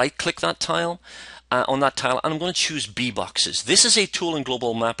going to right-click that tile. On that tile, and I'm going to choose B boxes. This is a tool in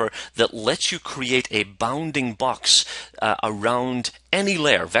Global Mapper that lets you create a bounding box around any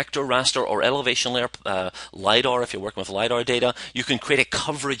layer, vector, raster, or elevation layer, LiDAR. If you're working with LiDAR data, you can create a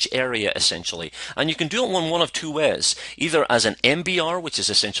coverage area essentially, and you can do it in one of two ways: either as an MBR, which is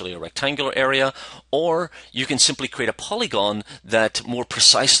essentially a rectangular area, or you can simply create a polygon that more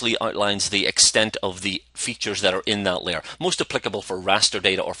precisely outlines the extent of the features that are in that layer. Most applicable for raster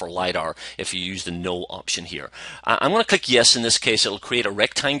data or for LiDAR if you use the no option here. I'm going to click yes in this case. It'll create a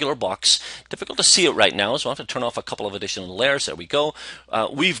rectangular box. Difficult to see it right now, so I'll have to turn off a couple of additional layers. There we go.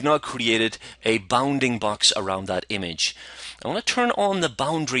 We've now created a bounding box around that image. I want to turn on the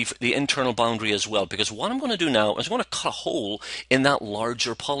boundary, the internal boundary as well, because what I'm going to do now is I'm going to cut a hole in that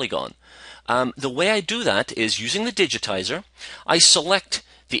larger polygon. The way I do that is using the digitizer. I select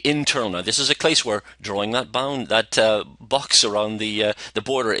the internal. Now, this is a case where drawing that box around the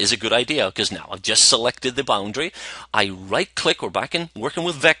border is a good idea, because now I've just selected the boundary. I right-click. We're back in working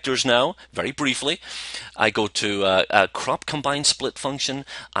with vectors now. Very briefly, I go to crop combine split function,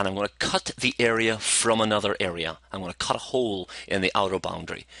 and I'm going to cut the area from another area. I'm going to cut a hole in the outer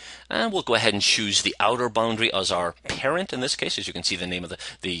boundary, and we'll go ahead and choose the outer boundary as our parent in this case. As you can see, the name of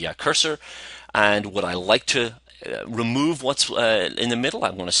the cursor, and would I like to remove what's in the middle?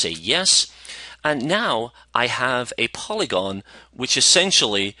 I'm going to say yes. And now I have a polygon which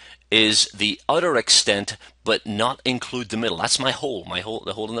essentially is the outer extent but not include the middle. That's my hole,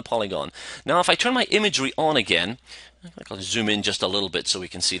 the hole in the polygon. Now if I turn my imagery on again, I'll zoom in just a little bit so we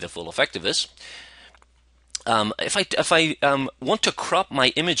can see the full effect of this. If I want to crop my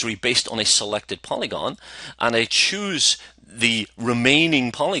imagery based on a selected polygon, and I choose the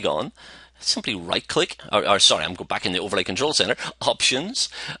remaining polygon, simply right-click, or sorry, I'm going back in the Overlay Control Center, Options,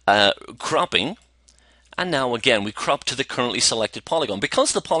 Cropping, and now again we crop to the currently selected polygon.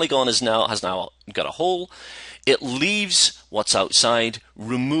 Because the polygon has now got a hole, it leaves what's outside,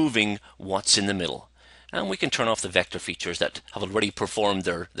 removing what's in the middle. And we can turn off the vector features that have already performed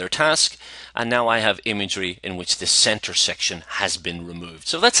their task, and now I have imagery in which the center section has been removed.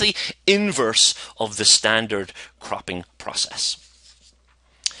 So that's the inverse of the standard cropping process.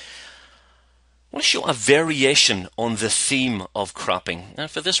 I want to show a variation on the theme of cropping. And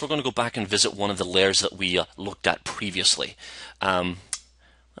for this, we're going to go back and visit one of the layers that we looked at previously. Let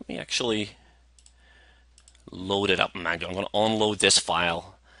me actually load it up manually. I'm going to unload this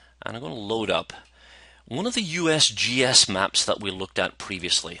file, and I'm going to load up one of the USGS maps that we looked at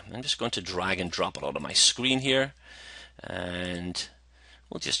previously. I'm just going to drag and drop it onto my screen here, and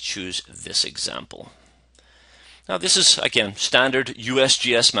we'll just choose this example. Now this is, again, standard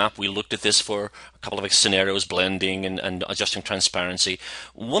USGS map. We looked at this for a couple of scenarios, blending and adjusting transparency.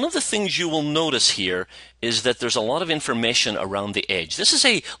 One of the things you will notice here is that there's a lot of information around the edge. This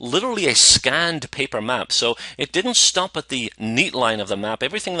is literally a scanned paper map, so it didn't stop at the neat line of the map.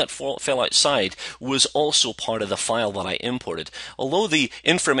 Everything that fell outside was also part of the file that I imported. Although the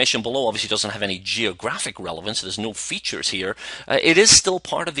information below obviously doesn't have any geographic relevance, there's no features here, it is still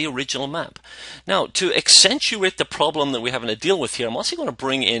part of the original map. Now, to accentuate the problem that we're having to deal with here, I'm also going to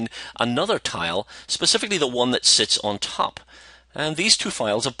bring in another tile, specifically the one that sits on top. And these two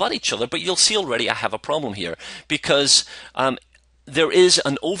files abut each other, but you'll see already I have a problem here, because there is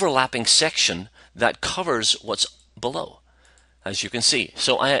an overlapping section that covers what's below, as you can see.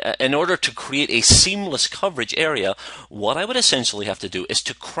 So in order to create a seamless coverage area, what I would essentially have to do is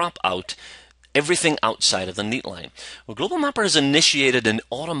to crop out everything outside of the neat line. Well, Global Mapper has initiated an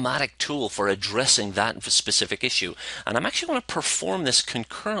automatic tool for addressing that specific issue, and I'm actually going to perform this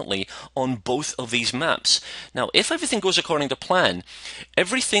concurrently on both of these maps. Now, if everything goes according to plan,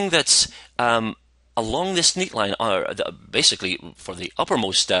 everything that's along this neat line, basically for the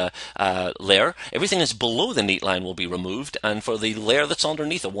uppermost layer, everything that's below the neat line will be removed, and for the layer that's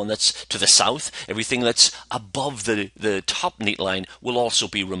underneath, the one that's to the south, everything that's above the top neat line will also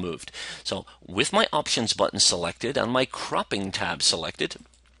be removed. So with my Options button selected and my Cropping tab selected,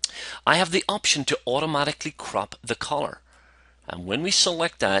 I have the option to automatically crop the color. And when we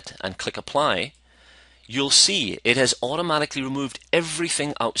select that and click Apply, you'll see it has automatically removed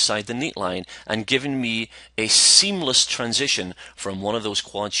everything outside the neat line and given me a seamless transition from one of those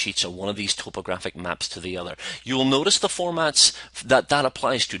quad sheets or one of these topographic maps to the other. You'll notice the formats that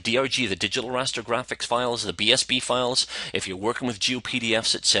applies to: DRG, the digital raster graphics files, the BSB files, if you're working with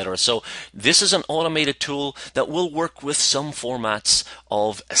GeoPDFs, etc. So this is an automated tool that will work with some formats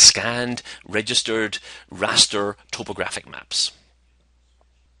of scanned, registered raster topographic maps.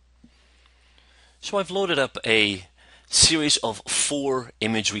 So I've loaded up a series of 4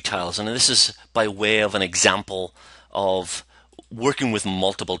 imagery tiles, and this is by way of an example of working with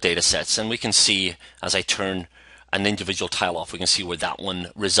multiple data sets. And we can see, as I turn an individual tile off, we can see where that one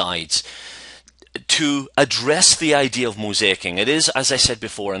resides. To address the idea of mosaicing, it is, as I said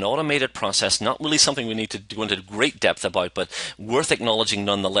before, an automated process, not really something we need to go into great depth about, but worth acknowledging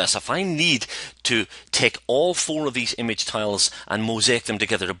nonetheless. If I need to take all 4 of these image tiles and mosaic them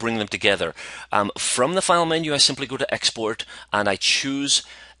together, to bring them together, from the file menu I simply go to Export and I choose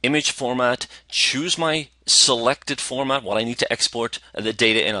Image Format, choose my selected format, what I need to export the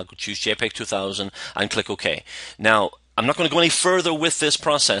data in. I'll choose JPEG 2000 and click OK. Now, I'm not going to go any further with this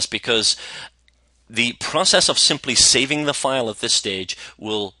process, because the process of simply saving the file at this stage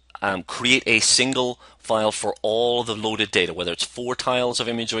will create a single file for all the loaded data, whether it's 4 tiles of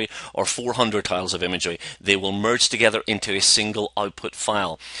imagery or 400 tiles of imagery. They will merge together into a single output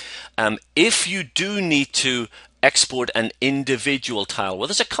file. If you do need to export an individual tile, well,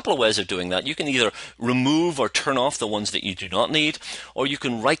 there's a couple of ways of doing that. You can either remove or turn off the ones that you do not need, or you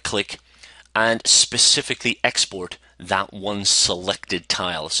can right-click and specifically export that one selected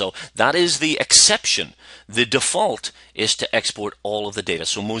tile. So that is the exception. The default is to export all of the data.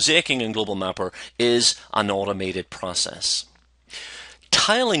 So mosaicing in Global Mapper is an automated process.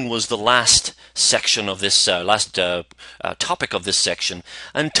 Tiling was the last section of this, topic of this section,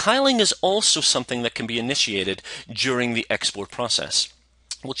 and tiling is also something that can be initiated during the export process.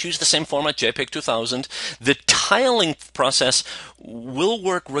 We'll choose the same format, JPEG 2000. The tiling process will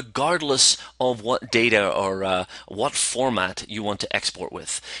work regardless of what data or what format you want to export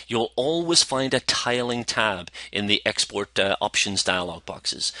with. You'll always find a tiling tab in the export options dialog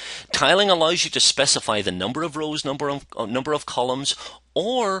boxes. Tiling allows you to specify the number of rows, number of columns,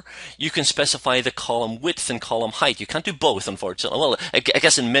 or you can specify the column width and column height. You can't do both, unfortunately. Well, I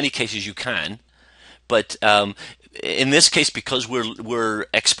guess in many cases you can, but in this case, because we're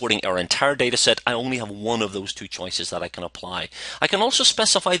exporting our entire data set, I only have one of those two choices that I can apply. I can also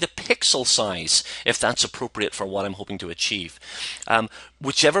specify the pixel size if that's appropriate for what I'm hoping to achieve.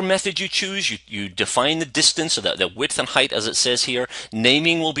 Whichever method you choose, you define the distance, so that the width and height as it says here.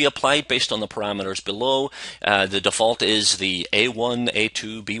 Naming will be applied based on the parameters below. The default is the A1,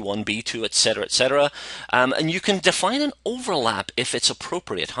 A2, B1, B2, etc., etc. And you can define an overlap if it's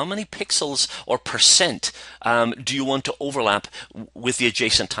appropriate. How many pixels or percent do you want to overlap with the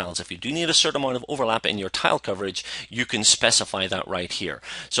adjacent tiles? If you do need a certain amount of overlap in your tile coverage, you can specify that right here.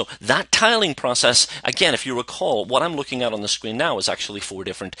 So that tiling process, again, if you recall, what I'm looking at on the screen now is actually 4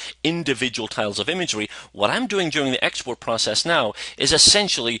 different individual tiles of imagery. What I'm doing during the export process now is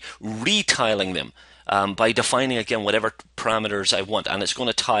essentially retiling them by defining, again, whatever parameters I want, and it's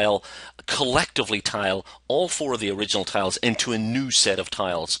going to collectively tile all 4 of the original tiles into a new set of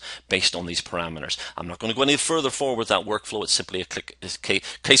tiles based on these parameters. I'm not going to go any further forward with that workflow. It's simply a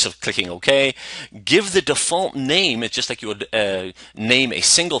case of clicking OK. Give the default name. It's just like you would name a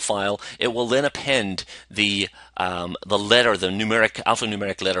single file. It will then append the letter, the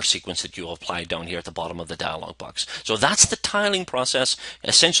alphanumeric letter sequence that you applied down here at the bottom of the dialog box. So that's the tiling process,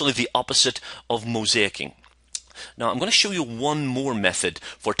 essentially the opposite of mosaicing. Now I'm going to show you one more method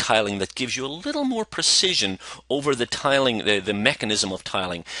for tiling that gives you a little more precision over the tiling, the mechanism of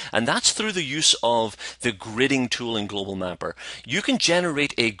tiling, and that's through the use of the gridding tool in Global Mapper. You can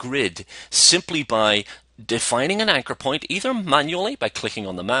generate a grid simply by defining an anchor point, either manually by clicking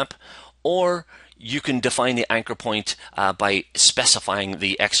on the map, or you can define the anchor point by specifying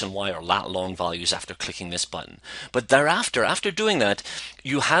the X and Y or lat long values after clicking this button. But thereafter, after doing that,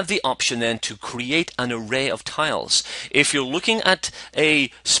 you have the option then to create an array of tiles. If you're looking at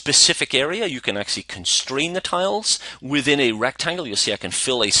a specific area, you can actually constrain the tiles within a rectangle. You'll see I can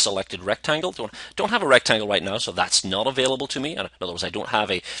fill a selected rectangle. Don't have a rectangle right now, so that's not available to me. In other words, I don't have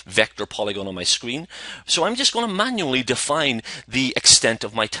a vector polygon on my screen. So I'm just going to manually define the extent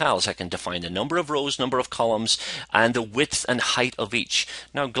of my tiles. I can define the number of rows, number of columns, and the width and height of each.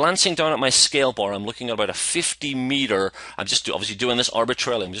 Now, glancing down at my scale bar, I'm looking at about a 50 meter. I'm just obviously doing this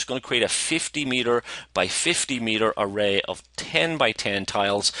arbitrarily. I'm just going to create a 50 meter by 50 meter array of 10 by 10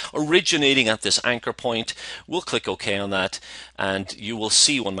 tiles originating at this anchor point. We'll click OK on that, and you will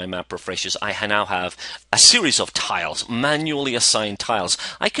see when my map refreshes, I now have a series of tiles, manually assigned tiles.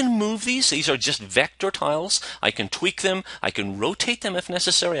 I can move these. These are just vector tiles. I can tweak them. I can rotate them if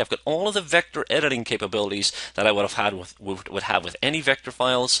necessary. I've got all of the vector editing capabilities that I would have with any vector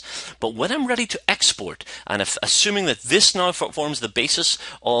files. But when I'm ready to export, and assuming that this now forms the basis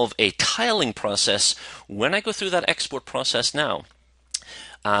of a tiling process, when I go through that export process now,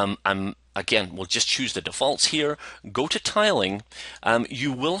 again, we'll just choose the defaults here, go to tiling.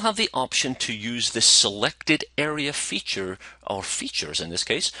 You will have the option to use the selected area feature, or features in this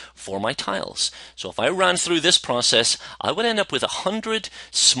case, for my tiles. So if I ran through this process, I would end up with 100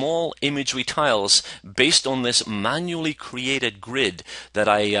 small imagery tiles based on this manually created grid that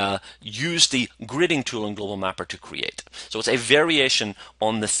I used the gridding tool in Global Mapper to create. So it's a variation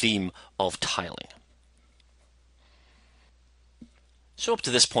on the theme of tiling. So up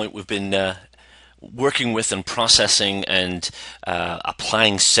to this point, we've been working with and processing and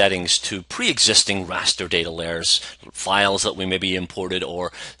applying settings to pre-existing raster data layers, files that we maybe imported,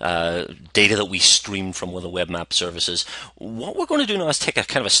 or data that we streamed from one of the web map services. What we're going to do now is take a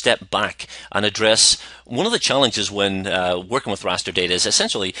kind of a step back and address one of the challenges when working with raster data is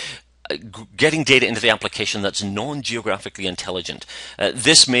essentially getting data into the application that's non-geographically intelligent.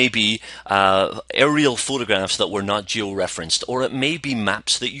 This may be aerial photographs that were not georeferenced, or it may be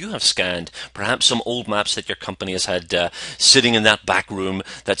maps that you have scanned, perhaps some old maps that your company has had sitting in that back room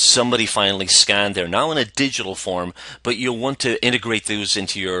that somebody finally scanned. They're now in a digital form, but you'll want to integrate those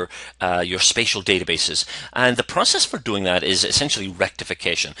into your spatial databases. And the process for doing that is essentially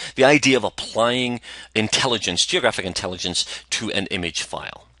rectification, the idea of applying intelligence, geographic intelligence, to an image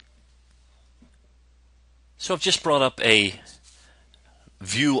file. So I've just brought up a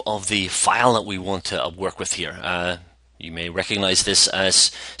view of the file that we want to work with here. You may recognize this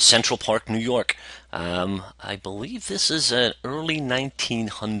as Central Park, New York. I believe this is an early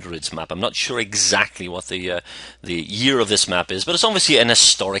 1900s map. I'm not sure exactly what the year of this map is, but it's obviously an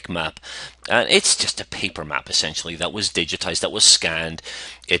historic map. And it's just a paper map, essentially, that was digitized, that was scanned.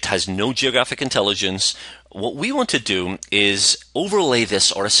 It has no geographic intelligence. What we want to do is overlay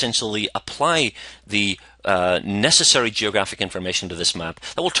this, or essentially apply the necessary geographic information to this map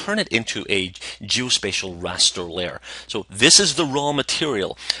that will turn it into a geospatial raster layer. So this is the raw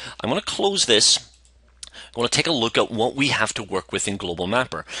material. I'm going to close this. I want to take a look at what we have to work with in Global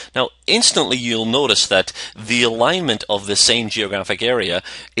Mapper. Now, instantly you'll notice that the alignment of the same geographic area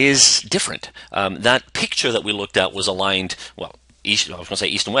is different. That picture that we looked at was aligned, well, I was going to say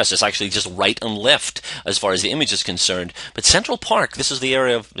east and west. It's actually just right and left as far as the image is concerned. But Central Park, this is the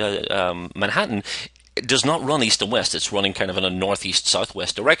area of Manhattan, it does not run east and west. It's running kind of in a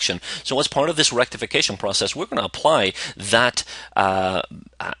northeast-southwest direction. So as part of this rectification process, we're going to apply that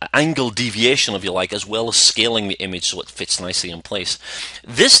angle deviation, if you like, as well as scaling the image so it fits nicely in place.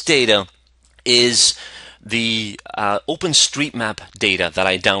 This data is the OpenStreetMap data that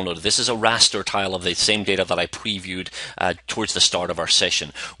I downloaded. This is a raster tile of the same data that I previewed towards the start of our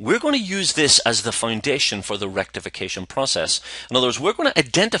session. We're going to use this as the foundation for the rectification process. In other words, we're going to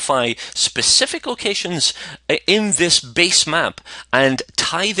identify specific locations in this base map and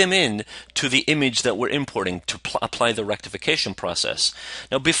tie them in to the image that we're importing to apply the rectification process.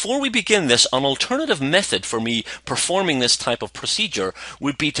 Now, before we begin this, an alternative method for me performing this type of procedure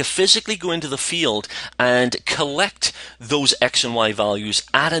would be to physically go into the field and collect those X and Y values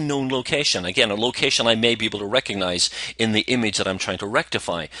at a known location. Again, a location I may be able to recognize in the image that I'm trying to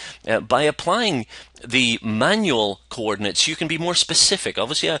rectify. By applying the manual coordinates, you can be more specific.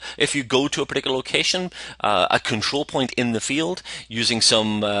 Obviously, if you go to a particular location, a control point in the field, using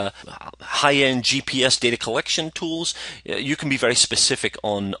some high-end GPS data collection tools, you can be very specific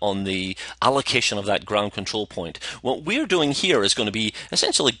on the allocation of that ground control point. What we're doing here is going to be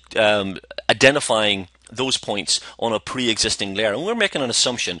essentially identifying those points on a pre-existing layer, and we're making an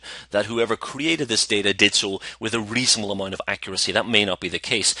assumption that whoever created this data did so with a reasonable amount of accuracy. That may not be the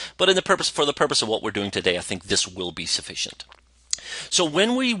case, but for the purpose of what we're doing today, I think this will be sufficient. So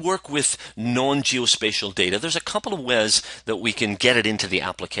when we work with non-geospatial data, there's a couple of ways that we can get it into the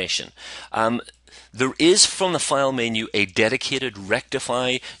application. There is, from the file menu, a dedicated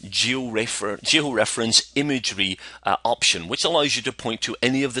rectify georeference imagery option, which allows you to point to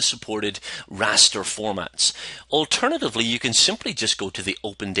any of the supported raster formats. Alternatively, you can simply just go to the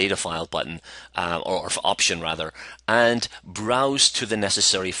Open Data File button, or option rather, and browse to the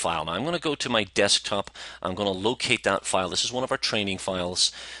necessary file. Now, I'm going to go to my desktop. I'm going to locate that file. This is one of our training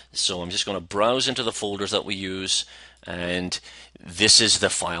files. So I'm just going to browse into the folders that we use, and this is the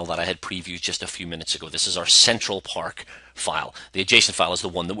file that I had previewed just a few minutes ago. This is our Central Park file. The adjacent file is the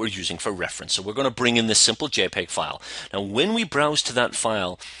one that we're using for reference. So we're going to bring in this simple JPEG file. Now, when we browse to that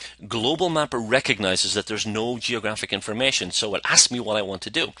file, Global Mapper recognizes that there's no geographic information, so it asks me what I want to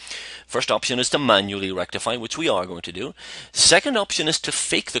do. First option is to manually rectify, which we are going to do. Second option is to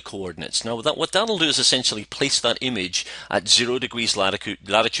fake the coordinates. Now, what that'll do is essentially place that image at 0 degrees latitude,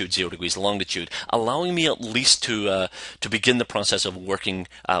 0 degrees longitude, allowing me at least to begin the process of working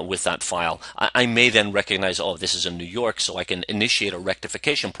with that file. I may then recognize, oh, this is in New York, so I can initiate a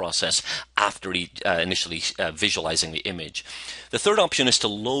rectification process after initially visualizing the image. The third option is to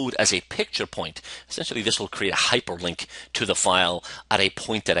load as a picture point. Essentially, this will create a hyperlink to the file at a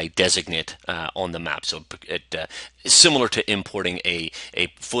point that I designate on the map. So it's similar to importing a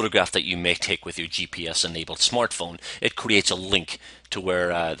photograph that you may take with your GPS-enabled smartphone. It creates a link to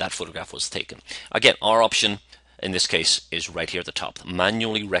where that photograph was taken. Again, our option in this case is right here at the top,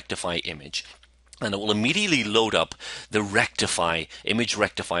 manually rectify image. And it will immediately load up the rectify, image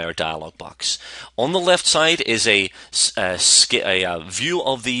rectifier dialog box. On the left side is a view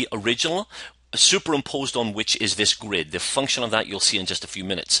of the original, superimposed on which is this grid. The function of that you'll see in just a few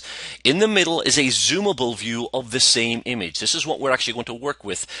minutes. In the middle is a zoomable view of the same image. This is what we're actually going to work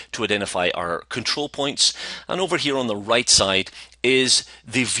with to identify our control points. And over here on the right side is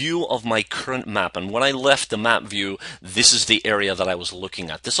the view of my current map. And when I left the map view, this is the area that I was looking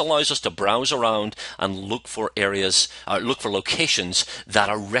at. This allows us to browse around and look for areas, look for locations that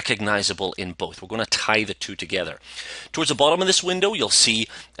are recognizable in both. We're going to tie the two together. Towards the bottom of this window, you'll see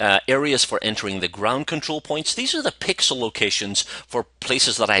areas for entering the ground control points. These are the pixel locations for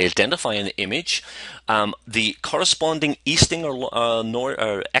places that I identify in the image. The corresponding easting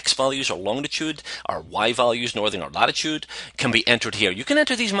or X values or longitude or Y values, northern or latitude, can be entered here. You can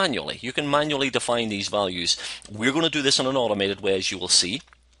enter these manually. You can manually define these values. We're going to do this in an automated way, as you will see.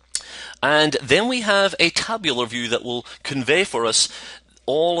 And then we have a tabular view that will convey for us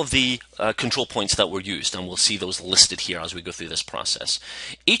all of the control points that were used, and we'll see those listed here as we go through this process.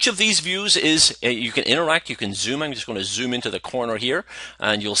 Each of these views is, you can interact, you can zoom. I'm just going to zoom into the corner here,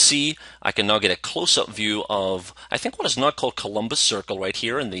 and you'll see I can now get a close-up view of, I think, what is now called Columbus Circle right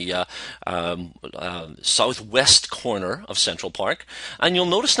here in the southwest corner of Central Park. And you'll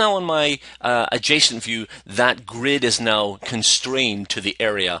notice now on my adjacent view, that grid is now constrained to the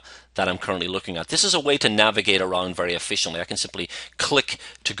area that I'm currently looking at. This is a way to navigate around very efficiently. I can simply click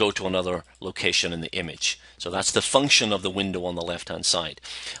to go to another location in the image. So that's the function of the window on the left-hand side.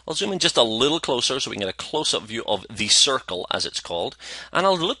 I'll zoom in just a little closer so we can get a close-up view of the circle, as it's called. And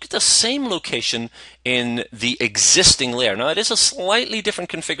I'll look at the same location in the existing layer. Now, it is a slightly different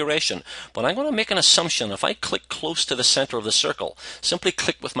configuration, but I'm going to make an assumption. If I click close to the center of the circle, simply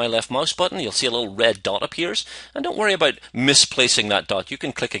click with my left mouse button, you'll see a little red dot appears. And don't worry about misplacing that dot. You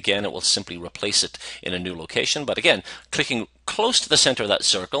can click again. It will simply replace it in a new location. But again, clicking close to the center of that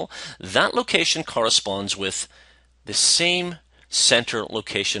circle, that location corresponds with the same center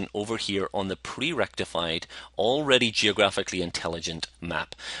location over here on the pre-rectified, already geographically intelligent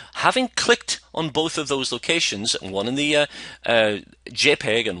map. Having clicked on both of those locations, one in the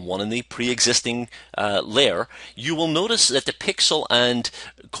JPEG and one in the pre-existing layer, you will notice that the pixel and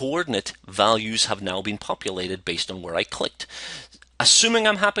coordinate values have now been populated based on where I clicked. Assuming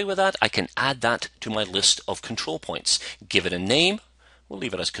I'm happy with that, I can add that to my list of control points. Give it a name. We'll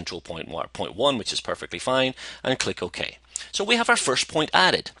leave it as control point 1, which is perfectly fine, and click OK. So we have our first point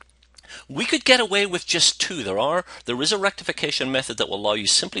added. We could get away with just two. There is a rectification method that will allow you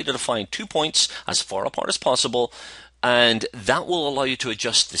simply to define 2 points as far apart as possible, and that will allow you to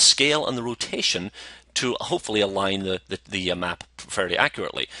adjust the scale and the rotation to hopefully align the map fairly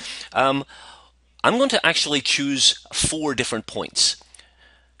accurately. I'm going to actually choose 4 different points.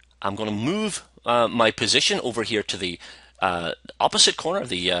 I'm going to move my position over here to the opposite corner,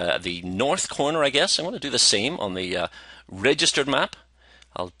 the north corner, I guess. I'm going to do the same on the registered map.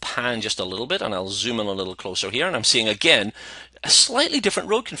 I'll pan just a little bit and I'll zoom in a little closer here, and I'm seeing again a slightly different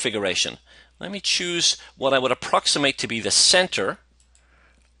road configuration. Let me choose what I would approximate to be the center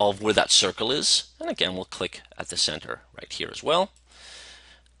of where that circle is, and again we'll click at the center right here as well.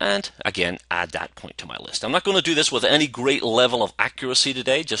 And again, add that point to my list. I'm not going to do this with any great level of accuracy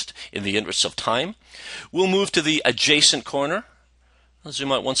today, just in the interest of time. We'll move to the adjacent corner. I'll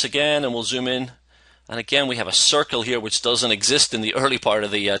zoom out once again and we'll zoom in. And again, we have a circle here which doesn't exist in the early part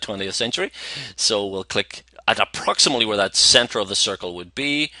of the 20th century. So we'll click at approximately where that center of the circle would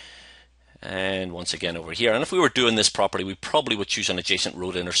be. And once again over here. And if we were doing this properly, we probably would choose an adjacent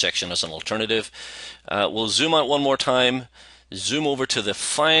road intersection as an alternative. We'll zoom out one more time. Zoom over to the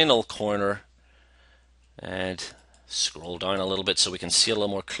final corner and scroll down a little bit so we can see it a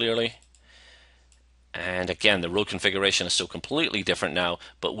little more clearly. And again, the road configuration is so completely different now,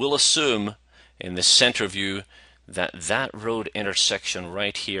 but we'll assume in the center view that that road intersection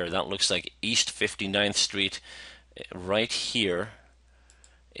right here, that looks like East 59th Street, right here,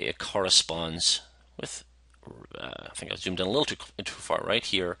 it corresponds with, I think I zoomed in a little too far, right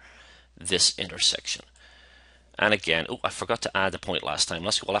here, this intersection. And again, I forgot to add the point last time.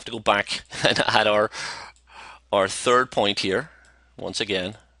 We'll have to go back and add our third point here. Once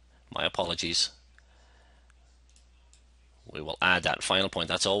again, my apologies. We will add that final point.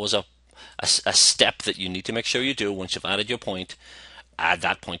 That's always a step that you need to make sure you do. Once you've added your point, add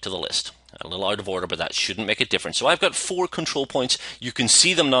that point to the list. A little out of order, but that shouldn't make a difference. So I've got 4 control points. You can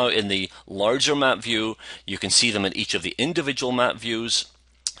see them now in the larger map view. You can see them in each of the individual map views.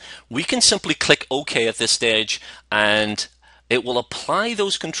 We can simply click OK at this stage, and it will apply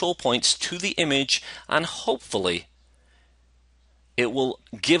those control points to the image, and hopefully it will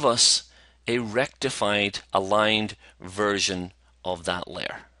give us a rectified, aligned version of that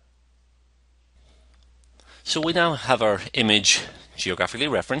layer. So we now have our image geographically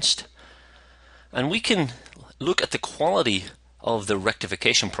referenced, and we can look at the quality of the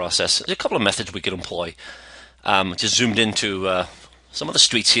rectification process. There's a couple of methods we could employ. Just zoomed into some of the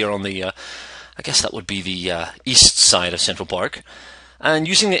streets here on the I guess that would be the east side of Central Park. And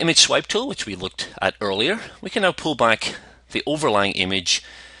using the image swipe tool, which we looked at earlier, we can now pull back the overlying image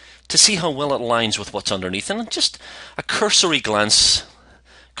to see how well it aligns with what's underneath. And just a cursory glance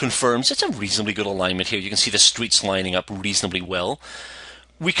confirms it's a reasonably good alignment here. You can see the streets lining up reasonably well.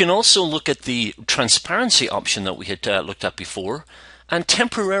 We can also look at the transparency option that we had looked at before and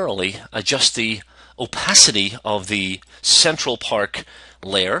temporarily adjust the opacity of the Central Park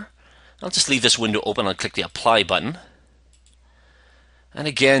layer. I'll just leave this window open and click the Apply button. And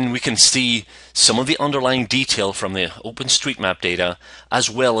again, we can see some of the underlying detail from the OpenStreetMap data,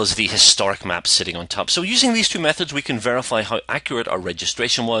 as well as the historic map sitting on top. So using these two methods, we can verify how accurate our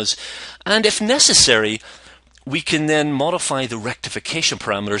registration was, and if necessary, we can then modify the rectification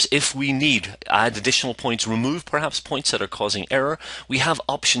parameters if we need. Add additional points, remove perhaps points that are causing error. We have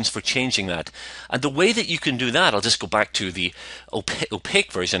options for changing that. And the way that you can do that, I'll just go back to the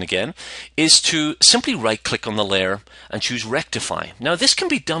opaque version again, is to simply right-click on the layer and choose Rectify. Now this can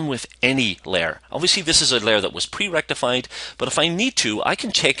be done with any layer. Obviously this is a layer that was pre-rectified, but if I need to, I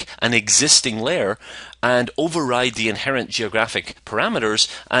can take an existing layer and override the inherent geographic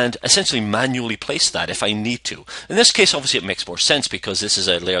parameters and essentially manually place that if I need to. In this case, obviously it makes more sense because this is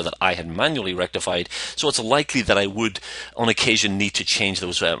a layer that I had manually rectified, so it's likely that I would on occasion need to change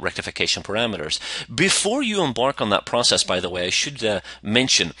those rectification parameters. Before you embark on that process, by the way, I should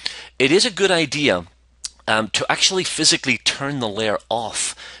mention it is a good idea to actually physically turn the layer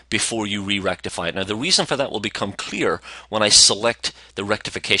off before you re-rectify it. Now the reason for that will become clear when I select the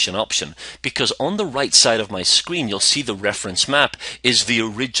rectification option, because on the right side of my screen you'll see the reference map is the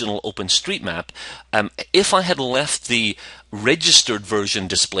original OpenStreetMap. If I had left the registered version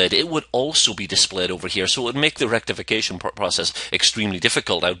displayed, it would also be displayed over here, so it would make the rectification process extremely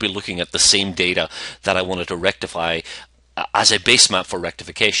difficult. I would be looking at the same data that I wanted to rectify as a base map for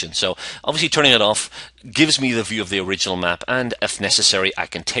rectification. So obviously turning it off gives me the view of the original map, and if necessary I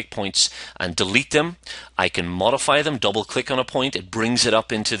can take points and delete them. I can modify them, double click on a point, it brings it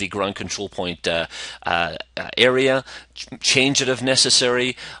up into the ground control point area, change it if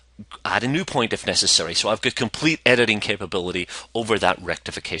necessary, add a new point if necessary. So I've got complete editing capability over that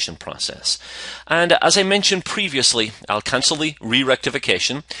rectification process. And as I mentioned previously, I'll cancel the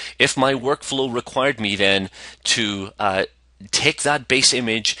re-rectification. If my workflow required me then to take that base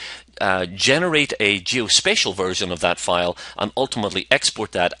image, generate a geospatial version of that file, and ultimately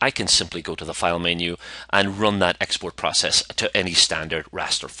export that, I can simply go to the File menu and run that export process to any standard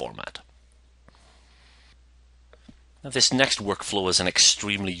raster format. Now, this next workflow is an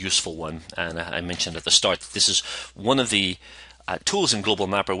extremely useful one, and I mentioned at the start, this is one of the tools in Global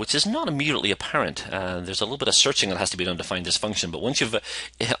Mapper which is not immediately apparent. There's a little bit of searching that has to be done to find this function, but once you've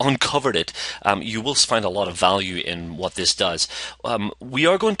uncovered it, you will find a lot of value in what this does. We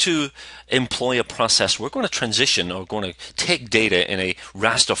are going to employ a process. We're going to transition, or going to take data in a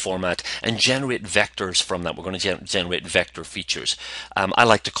raster format and generate vectors from that. We're going to generate vector features. I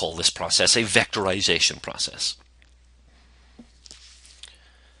like to call this process a vectorization process.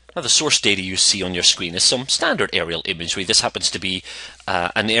 Now the source data you see on your screen is some standard aerial imagery. This happens to be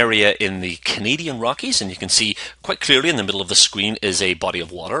an area in the Canadian Rockies, and you can see quite clearly in the middle of the screen is a body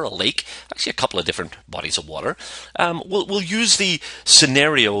of water, a lake, actually a couple of different bodies of water. We'll use the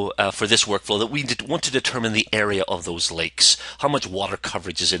scenario for this workflow that we want to determine the area of those lakes, how much water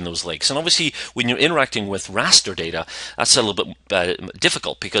coverage is in those lakes. And obviously when you're interacting with raster data, that's a little bit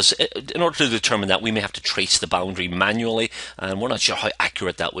difficult, because in order to determine that, we may have to trace the boundary manually, and we're not sure how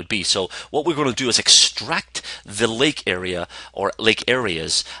accurate that would be. So what we're going to do is extract the lake area or lake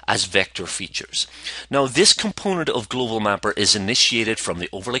areas as vector features. Now this component of Global Mapper is initiated from the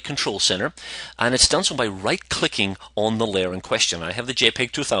Overlay Control Center, and it's done so by right-clicking on the layer in question. I have the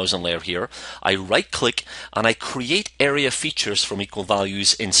JPEG 2000 layer here. I right-click and I create area features from equal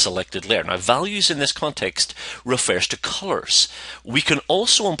values in selected layer. Now values in this context refers to colors. We can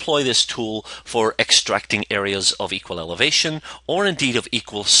also employ this tool for extracting areas of equal elevation, or indeed of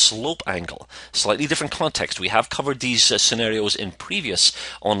equal slope angle. Slightly different context. We have covered these scenarios in previous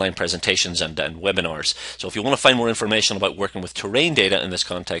online presentations and webinars. So if you want to find more information about working with terrain data in this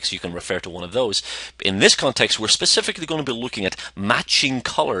context, you can refer to one of those. In this context, we're specifically going to be looking at matching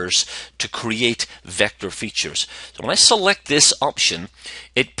colors to create vector features. So when I select this option,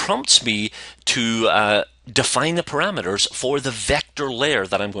 it prompts me to define the parameters for the vector layer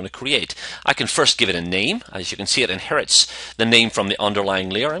that I'm going to create. I can first give it a name. As you can see, it inherits the name from the underlying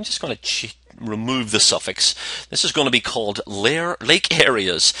layer. I'm just going to remove the suffix. This is going to be called lake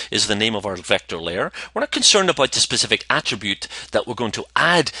areas is the name of our vector layer. We're not concerned about the specific attribute that we're going to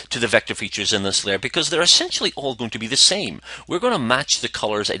add to the vector features in this layer because they're essentially all going to be the same. We're going to match the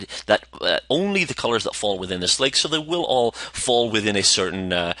colors that only the colors that fall within this lake, so they will all fall within a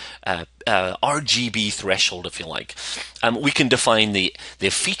certain RGB threshold, if you like. We can define the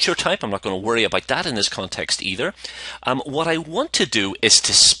feature type. I'm not going to worry about that in this context either. What I want to do is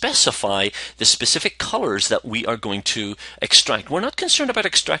to specify the specific colors that we are going to extract. We're not concerned about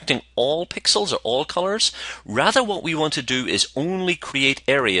extracting all pixels or all colors. Rather, what we want to do is only create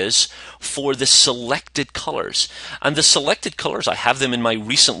areas for the selected colors. And the selected colors, I have them in my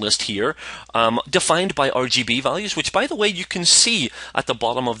recent list here, defined by RGB values, which, by the way, you can see at the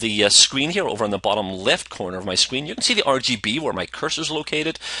bottom of the screen here, over on the bottom left corner of my screen. You can see the RGB where my cursor is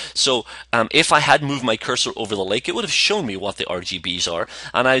located. So if I had moved my cursor over the lake, it would have shown me what the RGBs are,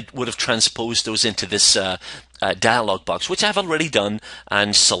 and I would have transposed those into this dialog box, which I've already done,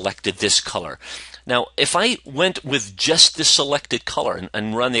 and selected this color. Now, if I went with just the selected color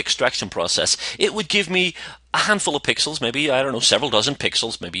and ran the extraction process, it would give me a handful of pixels, maybe, I don't know, several dozen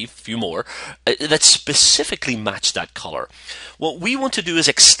pixels, maybe a few more, that specifically match that color. What we want to do is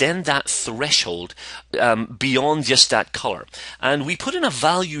extend that threshold beyond just that color. And we put in a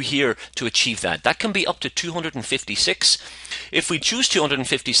value here to achieve that. That can be up to 256. If we choose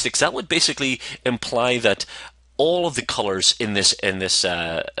 256, that would basically imply that all of the colors in this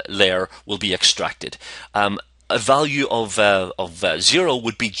layer will be extracted. A value of 0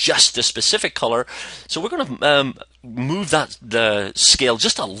 would be just the specific color. So we're going to move the scale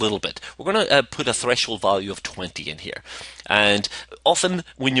just a little bit. We're going to put a threshold value of 20 in here. And often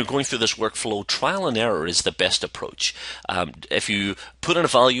when you're going through this workflow, trial and error is the best approach. If you put in a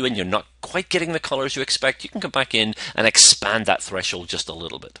value and you're not quite getting the colors you expect, you can come back in and expand that threshold just a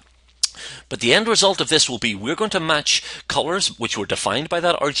little bit. But the end result of this will be we're going to match colors which were defined by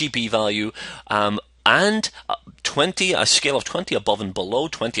that RGB value and 20, a scale of 20 above and below,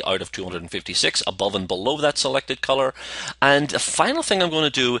 20 out of 256 above and below that selected color. And the final thing I'm going to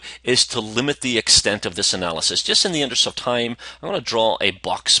do is to limit the extent of this analysis. Just in the interest of time, I'm going to draw a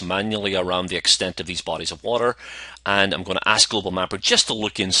box manually around the extent of these bodies of water, and I'm going to ask Global Mapper just to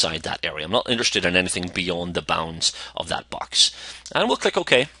look inside that area. I'm not interested in anything beyond the bounds of that box. And we'll click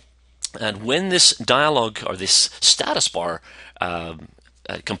OK. And when this dialog or this status bar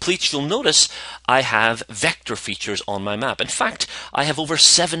completes, you'll notice I have vector features on my map. In fact, I have over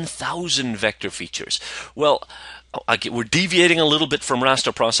 7,000 vector features. Well, we're deviating a little bit from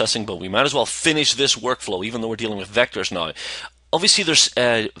raster processing, but we might as well finish this workflow, even though we're dealing with vectors now. Obviously, there's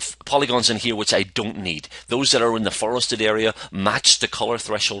polygons in here which I don't need. Those that are in the forested area match the color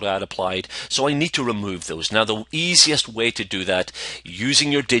threshold I had applied, so I need to remove those. Now, the easiest way to do that,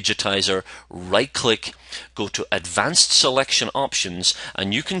 using your digitizer, right-click, go to Advanced Selection Options,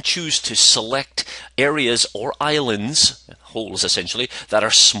 and you can choose to select areas or islands, holes essentially, that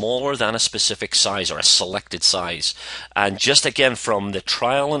are smaller than a specific size or a selected size. And just again, from the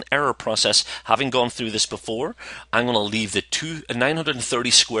trial and error process, having gone through this before, I'm going to leave the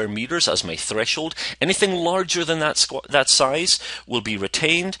 930 square meters as my threshold. Anything larger than that size will be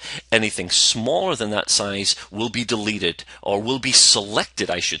retained. Anything smaller than that size will be deleted, or will be selected,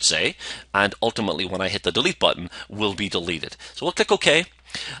 I should say, and ultimately when I hit the delete button will be deleted. So we'll click OK,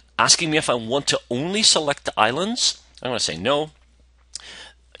 asking me if I want to only select the islands. I'm going to say no.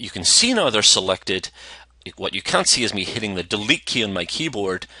 You can see now they're selected. What you can't see is me hitting the delete key on my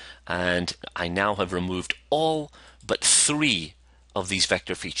keyboard, and I now have removed all but 3 of these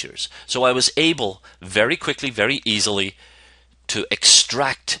vector features. So I was able very quickly, very easily to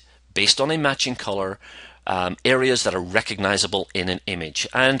extract, based on a matching color, areas that are recognizable in an image.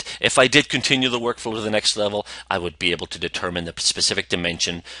 And if I did continue the workflow to the next level, I would be able to determine the specific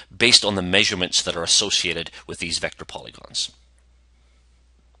dimension based on the measurements that are associated with these vector polygons.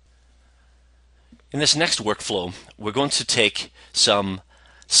 In this next workflow, we're going to take some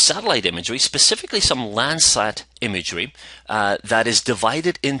satellite imagery, specifically some Landsat imagery that is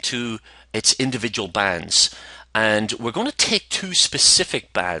divided into its individual bands. And we're going to take 2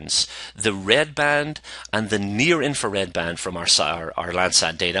 specific bands, the red band and the near infrared band from our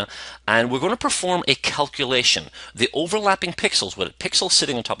Landsat data, and we're going to perform a calculation. The overlapping pixels, with pixels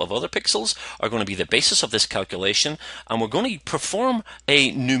sitting on top of other pixels, are going to be the basis of this calculation, and we're going to perform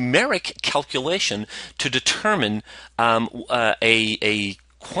a numeric calculation to determine a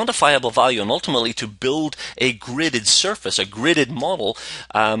quantifiable value and ultimately to build a gridded surface, a gridded model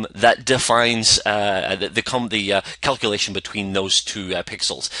that defines the calculation between those two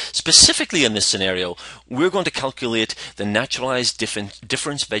pixels. Specifically in this scenario, we're going to calculate the naturalized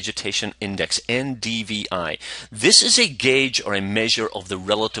difference vegetation index, NDVI. This is a gauge or a measure of the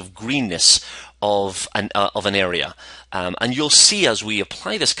relative greenness of an area. And you'll see as we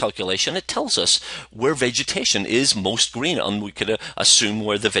apply this calculation, it tells us where vegetation is most green, and we could assume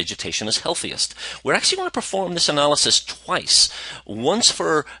where the vegetation is healthiest. We're actually going to perform this analysis twice, once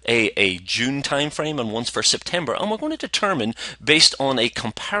for a June time frame and once for September, and we're going to determine, based on a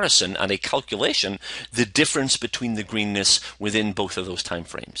comparison and a calculation, the difference between the greenness within both of those time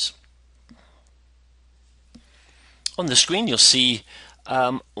frames. On the screen you'll see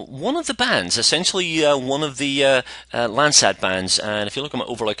one of the bands, essentially one of the Landsat bands, and if you look at my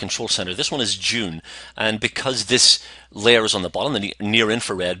overlay control center, this one is June, and because this layer is on the bottom, the near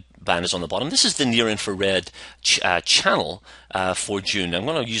infrared band is on the bottom, this is the near infrared channel for June. I'm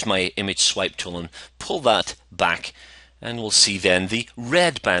going to use my image swipe tool and pull that back, and we'll see then the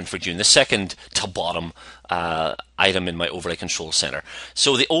red band for June, the second to bottom item in my overlay control center.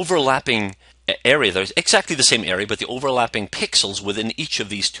 So the overlapping area, there's exactly the same area, but the overlapping pixels within each of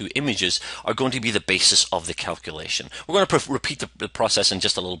these two images are going to be the basis of the calculation. We're going to repeat the process in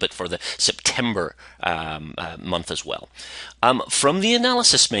just a little bit for the September month as well. From the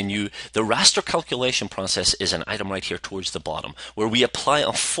analysis menu, the raster calculation process is an item right here towards the bottom, where we apply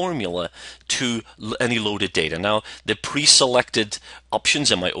a formula to any loaded data. Now, the pre-selected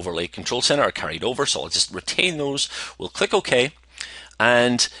options in my overlay control center are carried over, so I'll just retain those. We'll click OK,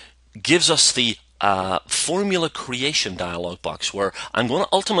 and gives us the formula creation dialog box, where I'm going to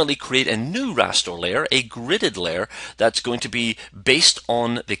ultimately create a new raster layer, a gridded layer that's going to be based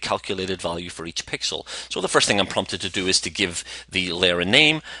on the calculated value for each pixel. So the first thing I'm prompted to do is to give the layer a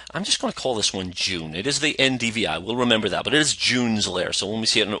name. I'm just going to call this one June. It is the NDVI. We'll remember that, but it is June's layer. So when we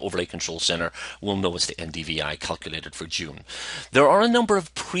see it in an overlay control center, we'll know it's the NDVI calculated for June. There are a number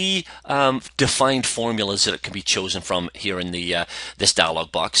of pre-defined formulas that can be chosen from here in the this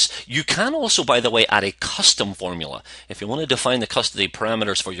dialog box. You can also, by the way, add a custom formula. If you want to define the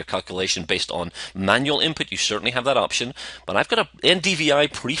parameters for your calculation based on manual input, you certainly have that option. But I've got an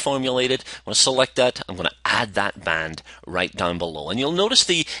NDVI pre-formulated. I'm going to select that. I'm going to add that band right down below. And you'll notice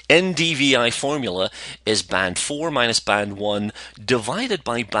the NDVI formula is band 4 minus band 1 divided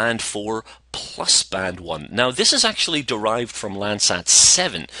by band 4 plus band 1. Now this is actually derived from Landsat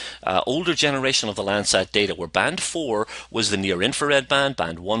 7, older generation of the Landsat data, where band 4 was the near infrared band,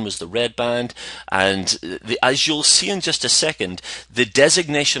 band 1 was the red band, and as you'll see in just a second, the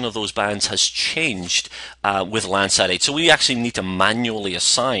designation of those bands has changed with Landsat 8. So we actually need to manually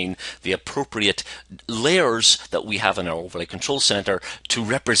assign the appropriate layers that we have in our overlay control center to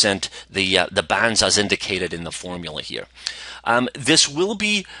represent the bands as indicated in the formula here. This will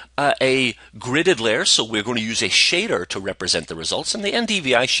be a gridded layer, so we're going to use a shader to represent the results, and the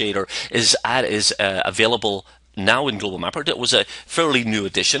NDVI shader is available now in Global Mapper. It was a fairly new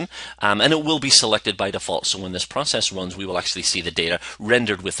addition, and it will be selected by default. So when this process runs, we will actually see the data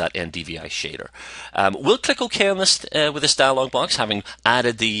rendered with that NDVI shader. We'll click OK on this with this dialog box, having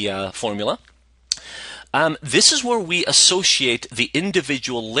added the formula. This is where we associate the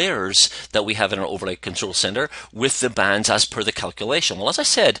individual layers that we have in our overlay control center with the bands as per the calculation. Well, as I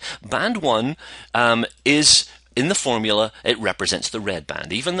said, band 1 is in the formula, it represents the red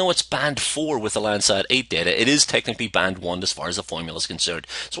band. Even though it's band 4 with the Landsat 8 data, it is technically band 1 as far as the formula is concerned.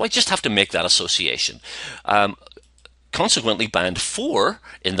 So I just have to make that association. Consequently, band 4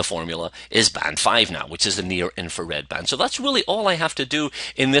 in the formula is band 5 now, which is the near infrared band. So that's really all I have to do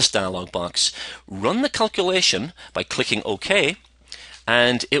in this dialog box. Run the calculation by clicking OK,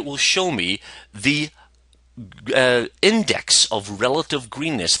 and it will show me the index of relative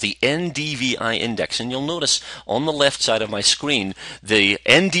greenness, the NDVI index, and you'll notice on the left side of my screen the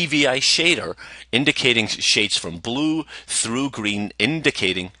NDVI shader indicating shades from blue through green,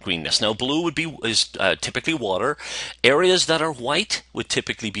 indicating greenness. Now blue is typically water. Areas that are white would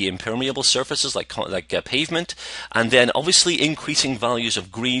typically be impermeable surfaces like pavement, and then obviously increasing values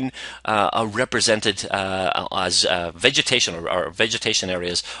of green are represented as vegetation or vegetation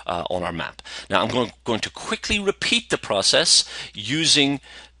areas on our map. Now I'm going to quickly repeat the process using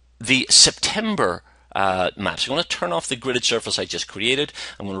the September map. So I'm going to turn off the gridded surface I just created.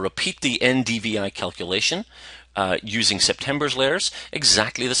 I'm going to repeat the NDVI calculation using September's layers.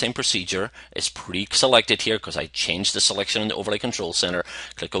 Exactly the same procedure. It's pre-selected here because I changed the selection in the overlay control center.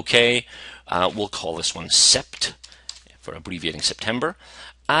 Click OK. We'll call this one Sept for abbreviating September.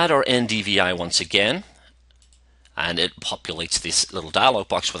 Add our NDVI once again. and it populates this little dialog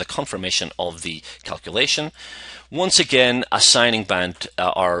box with a confirmation of the calculation. Once again, assigning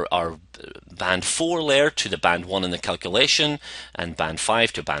our band 4 layer to the band 1 in the calculation, and band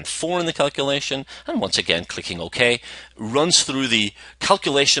 5 to band 4 in the calculation, and once again clicking OK, runs through the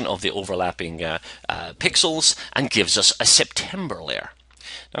calculation of the overlapping pixels and gives us a September layer.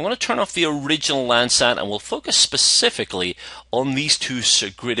 Now I'm going to turn off the original Landsat and we'll focus specifically on these two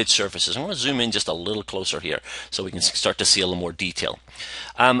gridded surfaces. I'm going to zoom in just a little closer here so we can start to see a little more detail.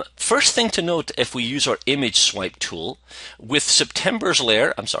 First thing to note, if we use our image swipe tool, with September's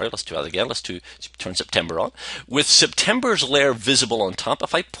layer, let's do that again, turn September on. With September's layer visible on top,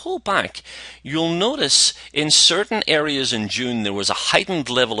 if I pull back, you'll notice in certain areas in June there was a heightened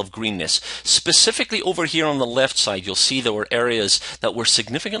level of greenness. Specifically over here on the left side, you'll see there were areas that were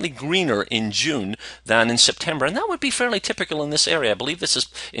significantly greener in June than in September, and that would be fairly typical in this area. I believe this is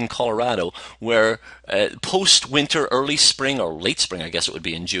in Colorado, where post-winter, early spring, or late spring, I guess it would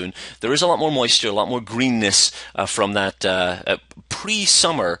be in June, there is a lot more moisture, a lot more greenness from that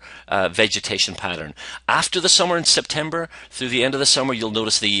pre-summer vegetation pattern. After the summer in September, through the end of the summer, you'll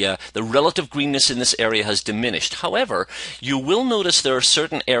notice the relative greenness in this area has diminished. However, you will notice there are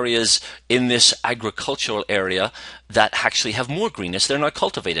certain areas in this agricultural area that actually have more greenness. They're not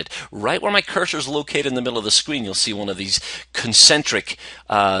cultivated. Right where my cursor is located in the middle of the screen, you'll see one of these concentric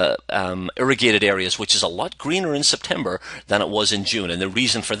irrigated areas, which is a lot greener in September than it was in June. And the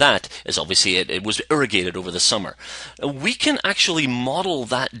reason for that is obviously it was irrigated over the summer. We can actually model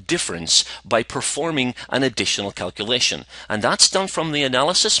that difference by performing an additional calculation. And that's done from the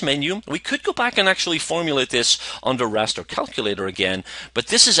analysis menu. We could go back and actually formulate this under Raster Calculator again, but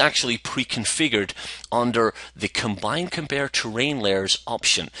this is actually pre-configured under the Combine Compare Terrain Layers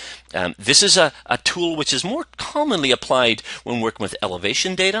option. This is a tool which is more commonly applied when working with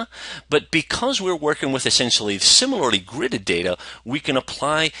elevation data, but because we're working with essentially similarly gridded data, we can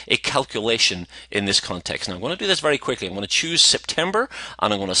apply a calculation in this context. Now I'm going to do this very quickly. I'm going to choose September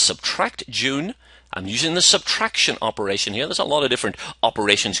and I'm going to subtract June. I'm using the subtraction operation here. There's a lot of different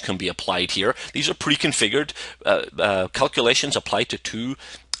operations can be applied here. These are pre-configured calculations applied to two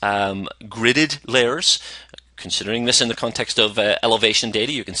gridded layers. Considering this in the context of elevation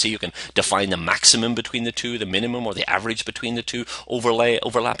data, you can see you can define the maximum between the two, the minimum or the average between the two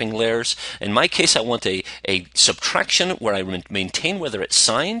overlapping layers. In my case, I want a subtraction where I maintain whether it's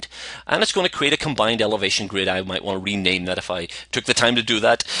signed, and it's going to create a combined elevation grid. I might want to rename that if I took the time to do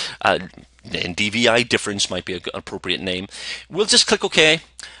that. And DVI difference might be an appropriate name. We'll just click OK,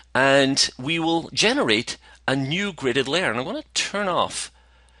 and we will generate a new gridded layer. And I'm going to turn off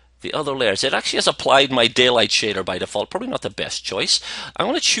the other layers. It actually has applied my daylight shader by default. Probably not the best choice. I'm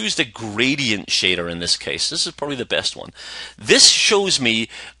going to choose the gradient shader in this case. This is probably the best one. This shows me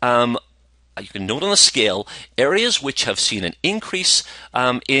you can note on the scale areas which have seen an increase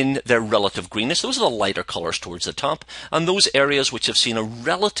in their relative greenness. Those are the lighter colors towards the top, and those areas which have seen a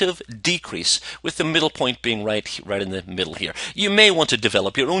relative decrease, with the middle point being right in the middle here. You may want to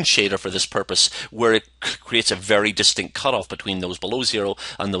develop your own shader for this purpose, where it creates a very distinct cutoff between those below zero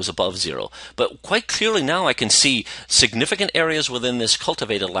and those above zero. But quite clearly now I can see significant areas within this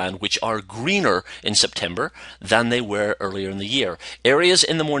cultivated land which are greener in September than they were earlier in the year. Areas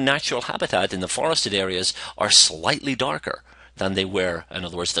in the more natural habitat in the forested areas are slightly darker than they were. In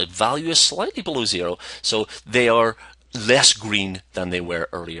other words, the value is slightly below zero, so they are less green than they were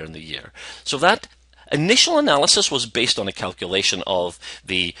earlier in the year. So that initial analysis was based on a calculation of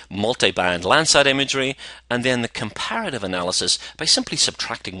the multi-band Landsat imagery, and then the comparative analysis by simply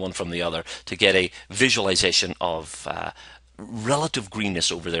subtracting one from the other to get a visualization of relative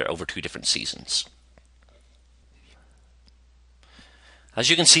greenness over two different seasons. As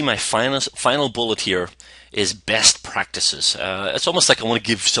you can see, my final bullet here is best practices. It's almost like I want to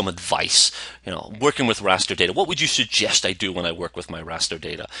give some advice. Working with raster data, what would you suggest I do when I work with my raster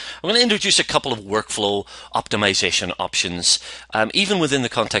data? I'm going to introduce a couple of workflow optimization options, even within the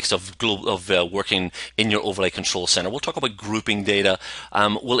context of working in your overlay control center. We'll talk about grouping data.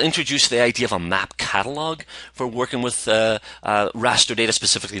 We'll introduce the idea of a map catalog for working with raster data,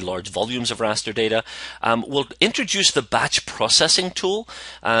 specifically large volumes of raster data. We'll introduce the batch processing tool.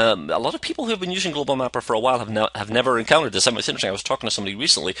 A lot of people who have been using Global Mapper for a while have never encountered this. It's interesting. I was talking to somebody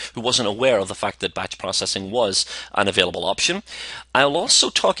recently who wasn't aware of the fact that batch processing was an available option. I'll also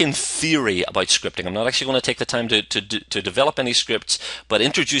talk in theory about scripting. I'm not actually going to take the time to develop any scripts, but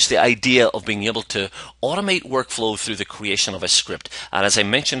introduce the idea of being able to automate workflow through the creation of a script. And as I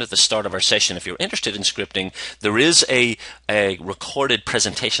mentioned at the start of our session, if you're interested in scripting, there is a recorded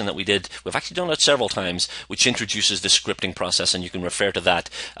presentation that we did. We've actually done it several times, which introduces the scripting process, and you can refer to that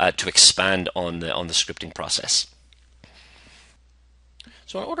to expand on the scripting process.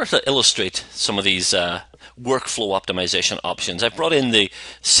 So in order to illustrate some of these workflow optimization options, I've brought in the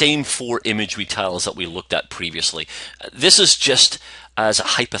same 4 imagery tiles that we looked at previously. This is just as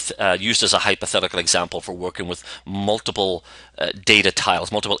a used as a hypothetical example for working with multiple data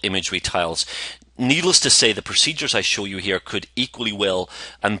tiles, multiple imagery tiles. Needless to say, the procedures I show you here could equally well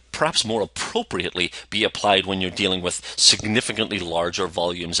and perhaps more appropriately be applied when you're dealing with significantly larger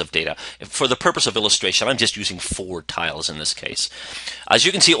volumes of data. For the purpose of illustration, I'm just using 4 tiles in this case. As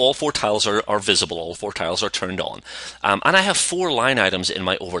you can see, all 4 tiles are visible, all 4 tiles are turned on. And I have 4 line items in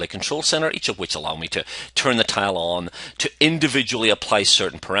my overlay control center, each of which allow me to turn the tile on, to individually apply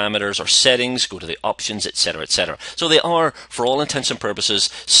certain parameters or settings, go to the options, etc., etc. So they are, for all intents and purposes,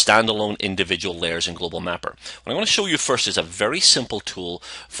 standalone individual layers in Global Mapper. What I'm going to show you first is a very simple tool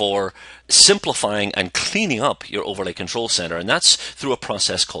for simplifying and cleaning up your overlay control center, and that's through a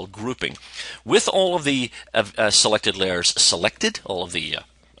process called grouping. With all of the selected layers selected, all of the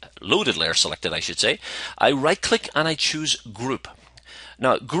loaded layers selected, I should say, I right-click and I choose Group.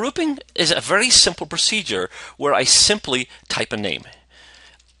 Now, grouping is a very simple procedure where I simply type a name.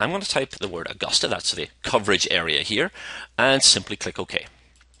 I'm going to type the word Augusta, that's the coverage area here, and simply click OK.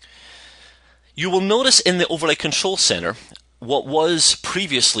 You will notice in the Overlay Control Center, what was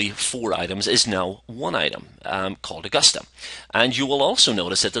previously 4 items is now 1 item called Augusta. And you will also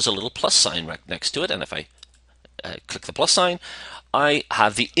notice that there's a little plus sign right next to it, and if I click the plus sign, I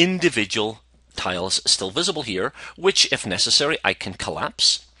have the individual tiles still visible here, which, if necessary, I can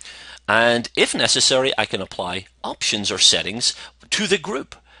collapse. And if necessary, I can apply options or settings to the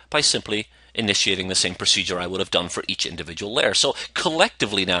group by simply initiating the same procedure I would have done for each individual layer. So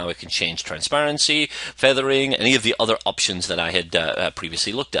collectively now I can change transparency, feathering, any of the other options that I had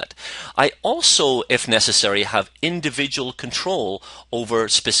previously looked at. I also, if necessary, have individual control over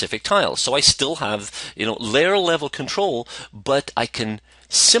specific tiles. So I still have, layer level control, but I can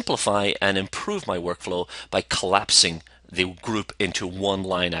simplify and improve my workflow by collapsing the group into 1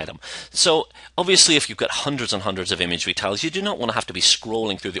 line item. So obviously, if you've got hundreds and hundreds of imagery tiles, you do not want to have to be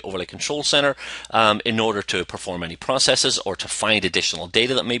scrolling through the Overlay Control Center in order to perform any processes or to find additional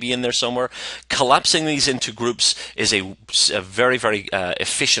data that may be in there somewhere. Collapsing these into groups is a very, very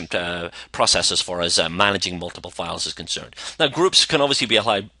efficient process as far as managing multiple files is concerned. Now, groups can obviously be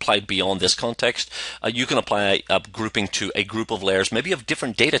applied beyond this context. You can apply grouping to a group of layers, maybe of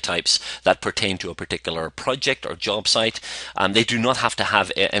different data types that pertain to a particular project or job site. They do not have to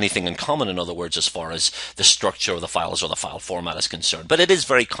have anything in common, in other words, as far as the structure of the files or the file format is concerned. But it is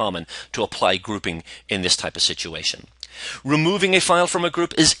very common to apply grouping in this type of situation. Removing a file from a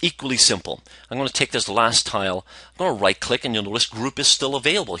group is equally simple. I'm going to take this last tile, I'm going to right click, and you'll notice group is still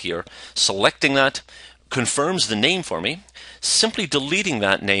available here. Selecting that confirms the name for me. Simply deleting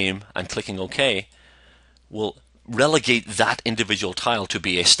that name and clicking OK will relegate that individual tile to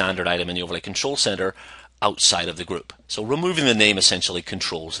be a standard item in the Overlay Control Center outside of the group. So removing the name essentially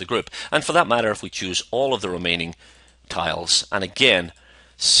controls the group. And for that matter, if we choose all of the remaining tiles, and again,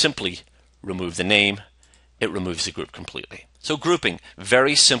 simply remove the name, it removes the group completely. So grouping,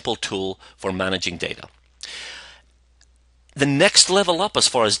 very simple tool for managing data. The next level up as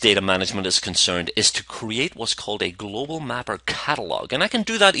far as data management is concerned is to create what's called a Global Mapper catalog. And I can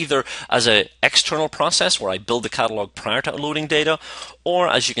do that either as an external process where I build the catalog prior to loading data, or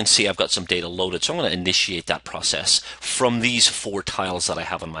as you can see, I've got some data loaded. So I'm going to initiate that process from these 4 tiles that I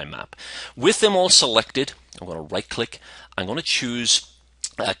have on my map. With them all selected, I'm going to right click. I'm going to choose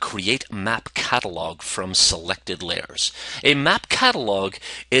Create Map Catalog from selected layers. A map catalog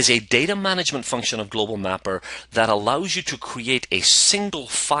is a data management function of Global Mapper that allows you to create a single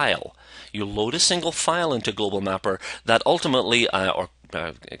file. You load a single file into Global Mapper that ultimately,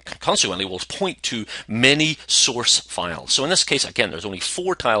 consequently, will point to many source files. So in this case, again, there's only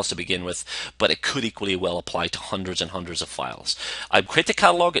 4 tiles to begin with, but it could equally well apply to hundreds and hundreds of files. I create the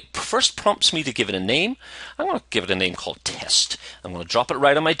catalog. It first prompts me to give it a name. I'm going to give it a name called Test. I'm going to drop it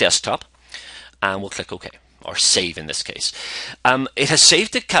right on my desktop, and we'll click OK. Or save in this case. It has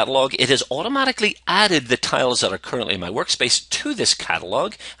saved the catalog. It has automatically added the tiles that are currently in my workspace to this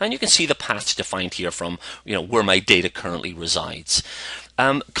catalog, and you can see the paths defined here from where my data currently resides.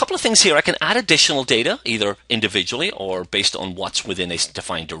 A couple of things here. I can add additional data, either individually or based on what's within a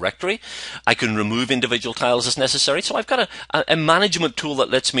defined directory. I can remove individual tiles as necessary. So I've got a management tool that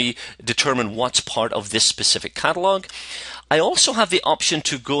lets me determine what's part of this specific catalog. I also have the option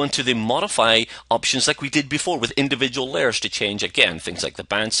to go into the modify options like we did before with individual layers to change, again, things like the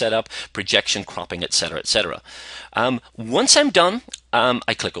band setup, projection, cropping, etc., etc. Once I'm done,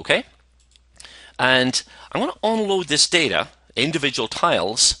 I click OK. And I'm going to unload this data, individual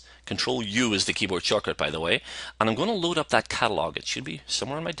tiles, Control U is the keyboard shortcut, by the way. And I'm going to load up that catalog. It should be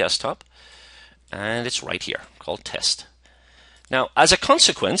somewhere on my desktop. And it's right here, called test. Now, as a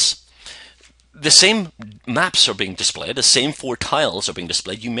consequence, the same maps are being displayed, the same 4 tiles are being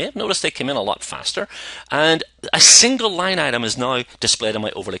displayed. You may have noticed they came in a lot faster, and a single line item is now displayed in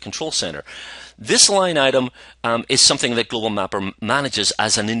my overlay control center. This line item is something that Global Mapper manages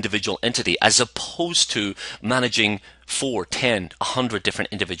as an individual entity, as opposed to managing 4, 10, 100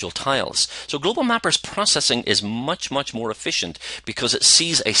 different individual tiles. So Global Mapper's processing is much, much more efficient because it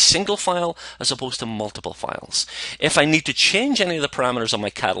sees a single file as opposed to multiple files. If I need to change any of the parameters on my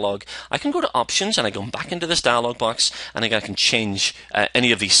catalog, I can go to Options and I go back into this dialog box, and I can change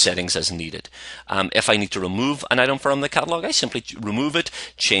any of these settings as needed. If I need to remove an item from the catalog, I simply remove it,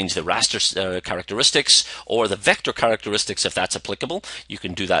 change the raster characteristics or the vector characteristics if that's applicable. You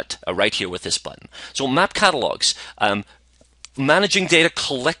can do that right here with this button. So map catalogs. Managing data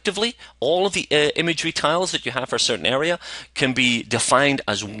collectively, all of the imagery tiles that you have for a certain area can be defined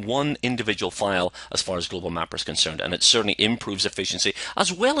as one individual file as far as Global Mapper is concerned, and it certainly improves efficiency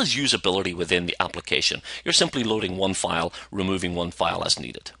as well as usability within the application. You're simply loading one file, removing one file as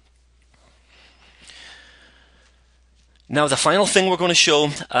needed. Now, the final thing we're going to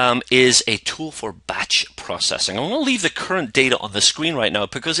show is a tool for batch processing. I'm going to leave the current data on the screen right now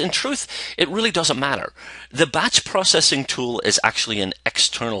because, in truth, it really doesn't matter. The batch processing tool is actually an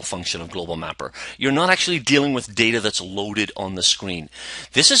external function of Global Mapper. You're not actually dealing with data that's loaded on the screen.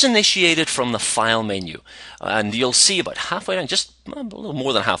 This is initiated from the File menu, and you'll see about halfway down, just a little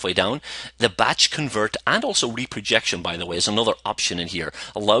more than halfway down, the batch convert and also reprojection, by the way, is another option in here.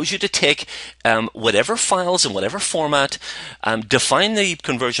 Allows you to take whatever files in whatever format, define the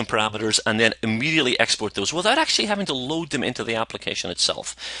conversion parameters, and then immediately export those without actually having to load them into the application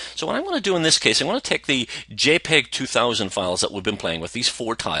itself. So what I'm going to do in this case, I'm going to take the JPEG 2000 files that we've been playing with, these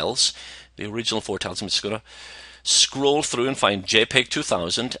 4 tiles, the original 4 tiles. I'm just going to scroll through and find JPEG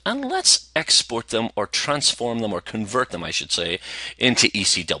 2000, and let's export them or transform them, or convert them, I should say, into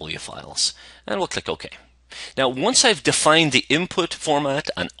ECW files. And we'll click OK. Now, once I've defined the input format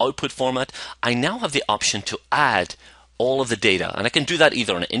and output format, I now have the option to add all of the data, and I can do that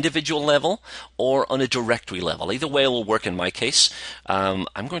either on an individual level or on a directory level. Either way will work in my case. I'm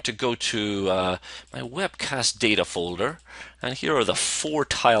going to go to my webcast data folder, and here are the 4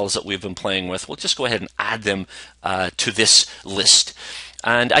 tiles that we've been playing with. We'll just go ahead and add them to this list.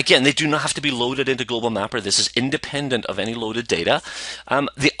 And again, they do not have to be loaded into Global Mapper. This is independent of any loaded data.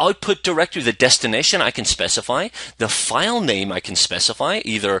 The output directory, the destination, I can specify. The file name I can specify.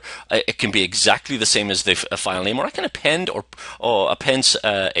 Either it can be exactly the same as the file name, or I can append or append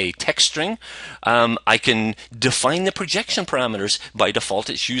a text string. I can define the projection parameters. By default,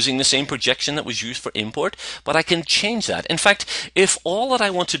 it's using the same projection that was used for import, but I can change that. In fact, if all that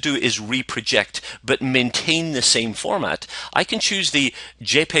I want to do is reproject but maintain the same format, I can choose the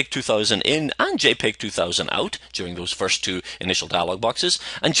JPEG 2000 in and JPEG 2000 out during those first 2 initial dialog boxes,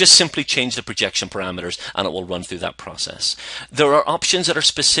 and just simply change the projection parameters, and it will run through that process. There are options that are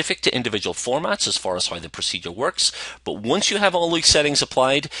specific to individual formats as far as how the procedure works, but once you have all these settings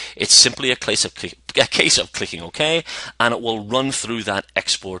applied, it's simply a case of clicking OK, and it will run through that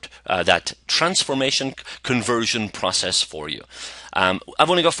export, that transformation conversion process for you. I've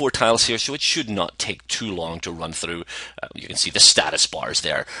only got 4 tiles here, so it should not take too long to run through. You can see the status bars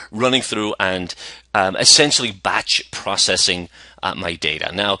there, running through and essentially batch processing my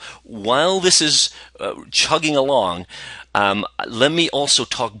data. Now, while this is chugging along, let me also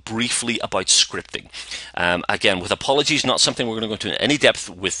talk briefly about scripting. Again, with apologies, not something we're going to go into in any depth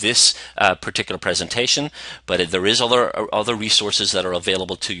with this particular presentation, but there is other resources that are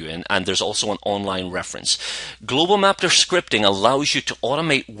available to you, and there's also an online reference. Global Mapper scripting allows you to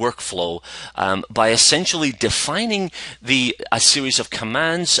automate workflow by essentially defining a series of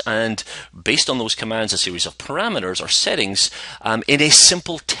commands, and based on those commands, a series of parameters or settings in a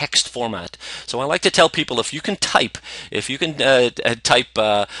simple text format. So I like to tell people, if you can type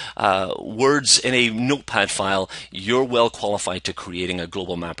words in a notepad file, you're well qualified to creating a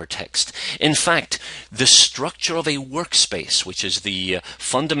Global Mapper text. In fact, the structure of a workspace, which is the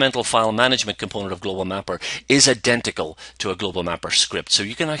fundamental file management component of Global Mapper, is identical to a Global Mapper script. So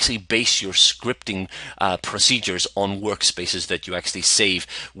you can actually base your scripting procedures on workspaces that you actually save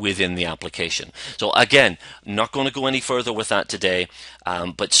within the application. So again, not going to go any further with that today,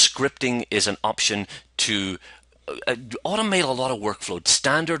 but scripting is an option to automate a lot of workflow,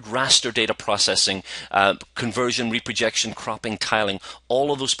 standard raster data processing, conversion, reprojection, cropping, tiling.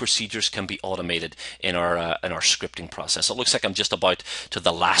 All of those procedures can be automated in our scripting process. It looks like I'm just about to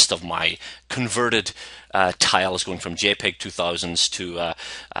the last of my converted tiles, going from JPEG 2000s to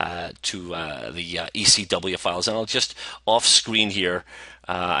the ECW files, and I'll just off screen here.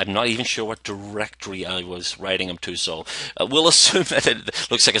 I'm not even sure what directory I was writing them to, so we'll assume that it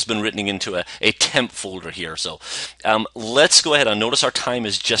looks like it's been written into a temp folder here. So let's go ahead and notice our time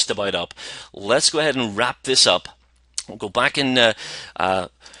is just about up. Let's go ahead and wrap this up. We'll go back and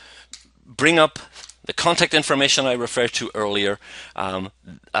bring up the contact information I referred to earlier.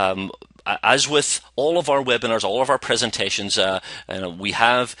 As with all of our webinars, all of our presentations, we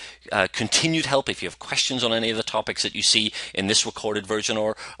have continued help. If you have questions on any of the topics that you see in this recorded version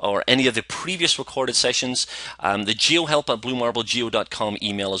or any of the previous recorded sessions, the geohelp at bluemarblegeo.com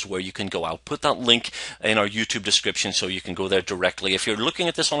email is where you can go. I'll put that link in our YouTube description so you can go there directly. If you're looking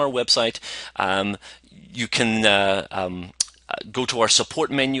at this on our website, you can go to our support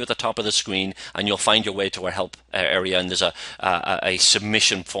menu at the top of the screen, and you'll find your way to our help area, and there's a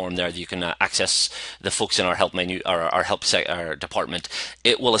submission form there that you can access the folks in our help menu, or our our department.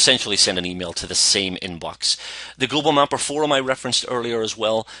 It will essentially send an email to the same inbox. The Global Mapper forum I referenced earlier as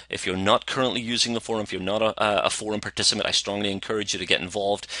well. If you're not currently using the forum, if you're not a forum participant, I strongly encourage you to get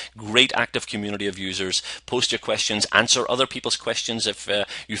involved. Great active community of users. Post your questions, answer other people's questions if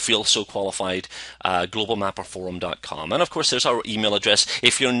you feel so qualified. globalmapperforum.com. And of course, there's our email address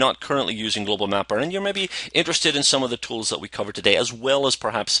if you're not currently using Global Mapper and you're maybe interested in some of the tools that we covered today, as well as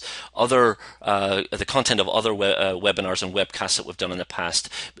perhaps other the content of other webinars and webcasts that we've done in the past.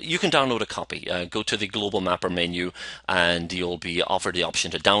 You can download a copy. Go to the Global Mapper menu and you'll be offered the option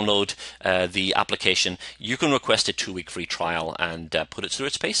to download the application. You can request a 2-week free trial and put it through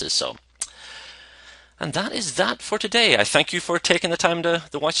its paces. And that is that for today. I thank you for taking the time to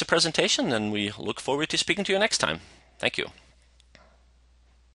watch the presentation, and we look forward to speaking to you next time. Thank you.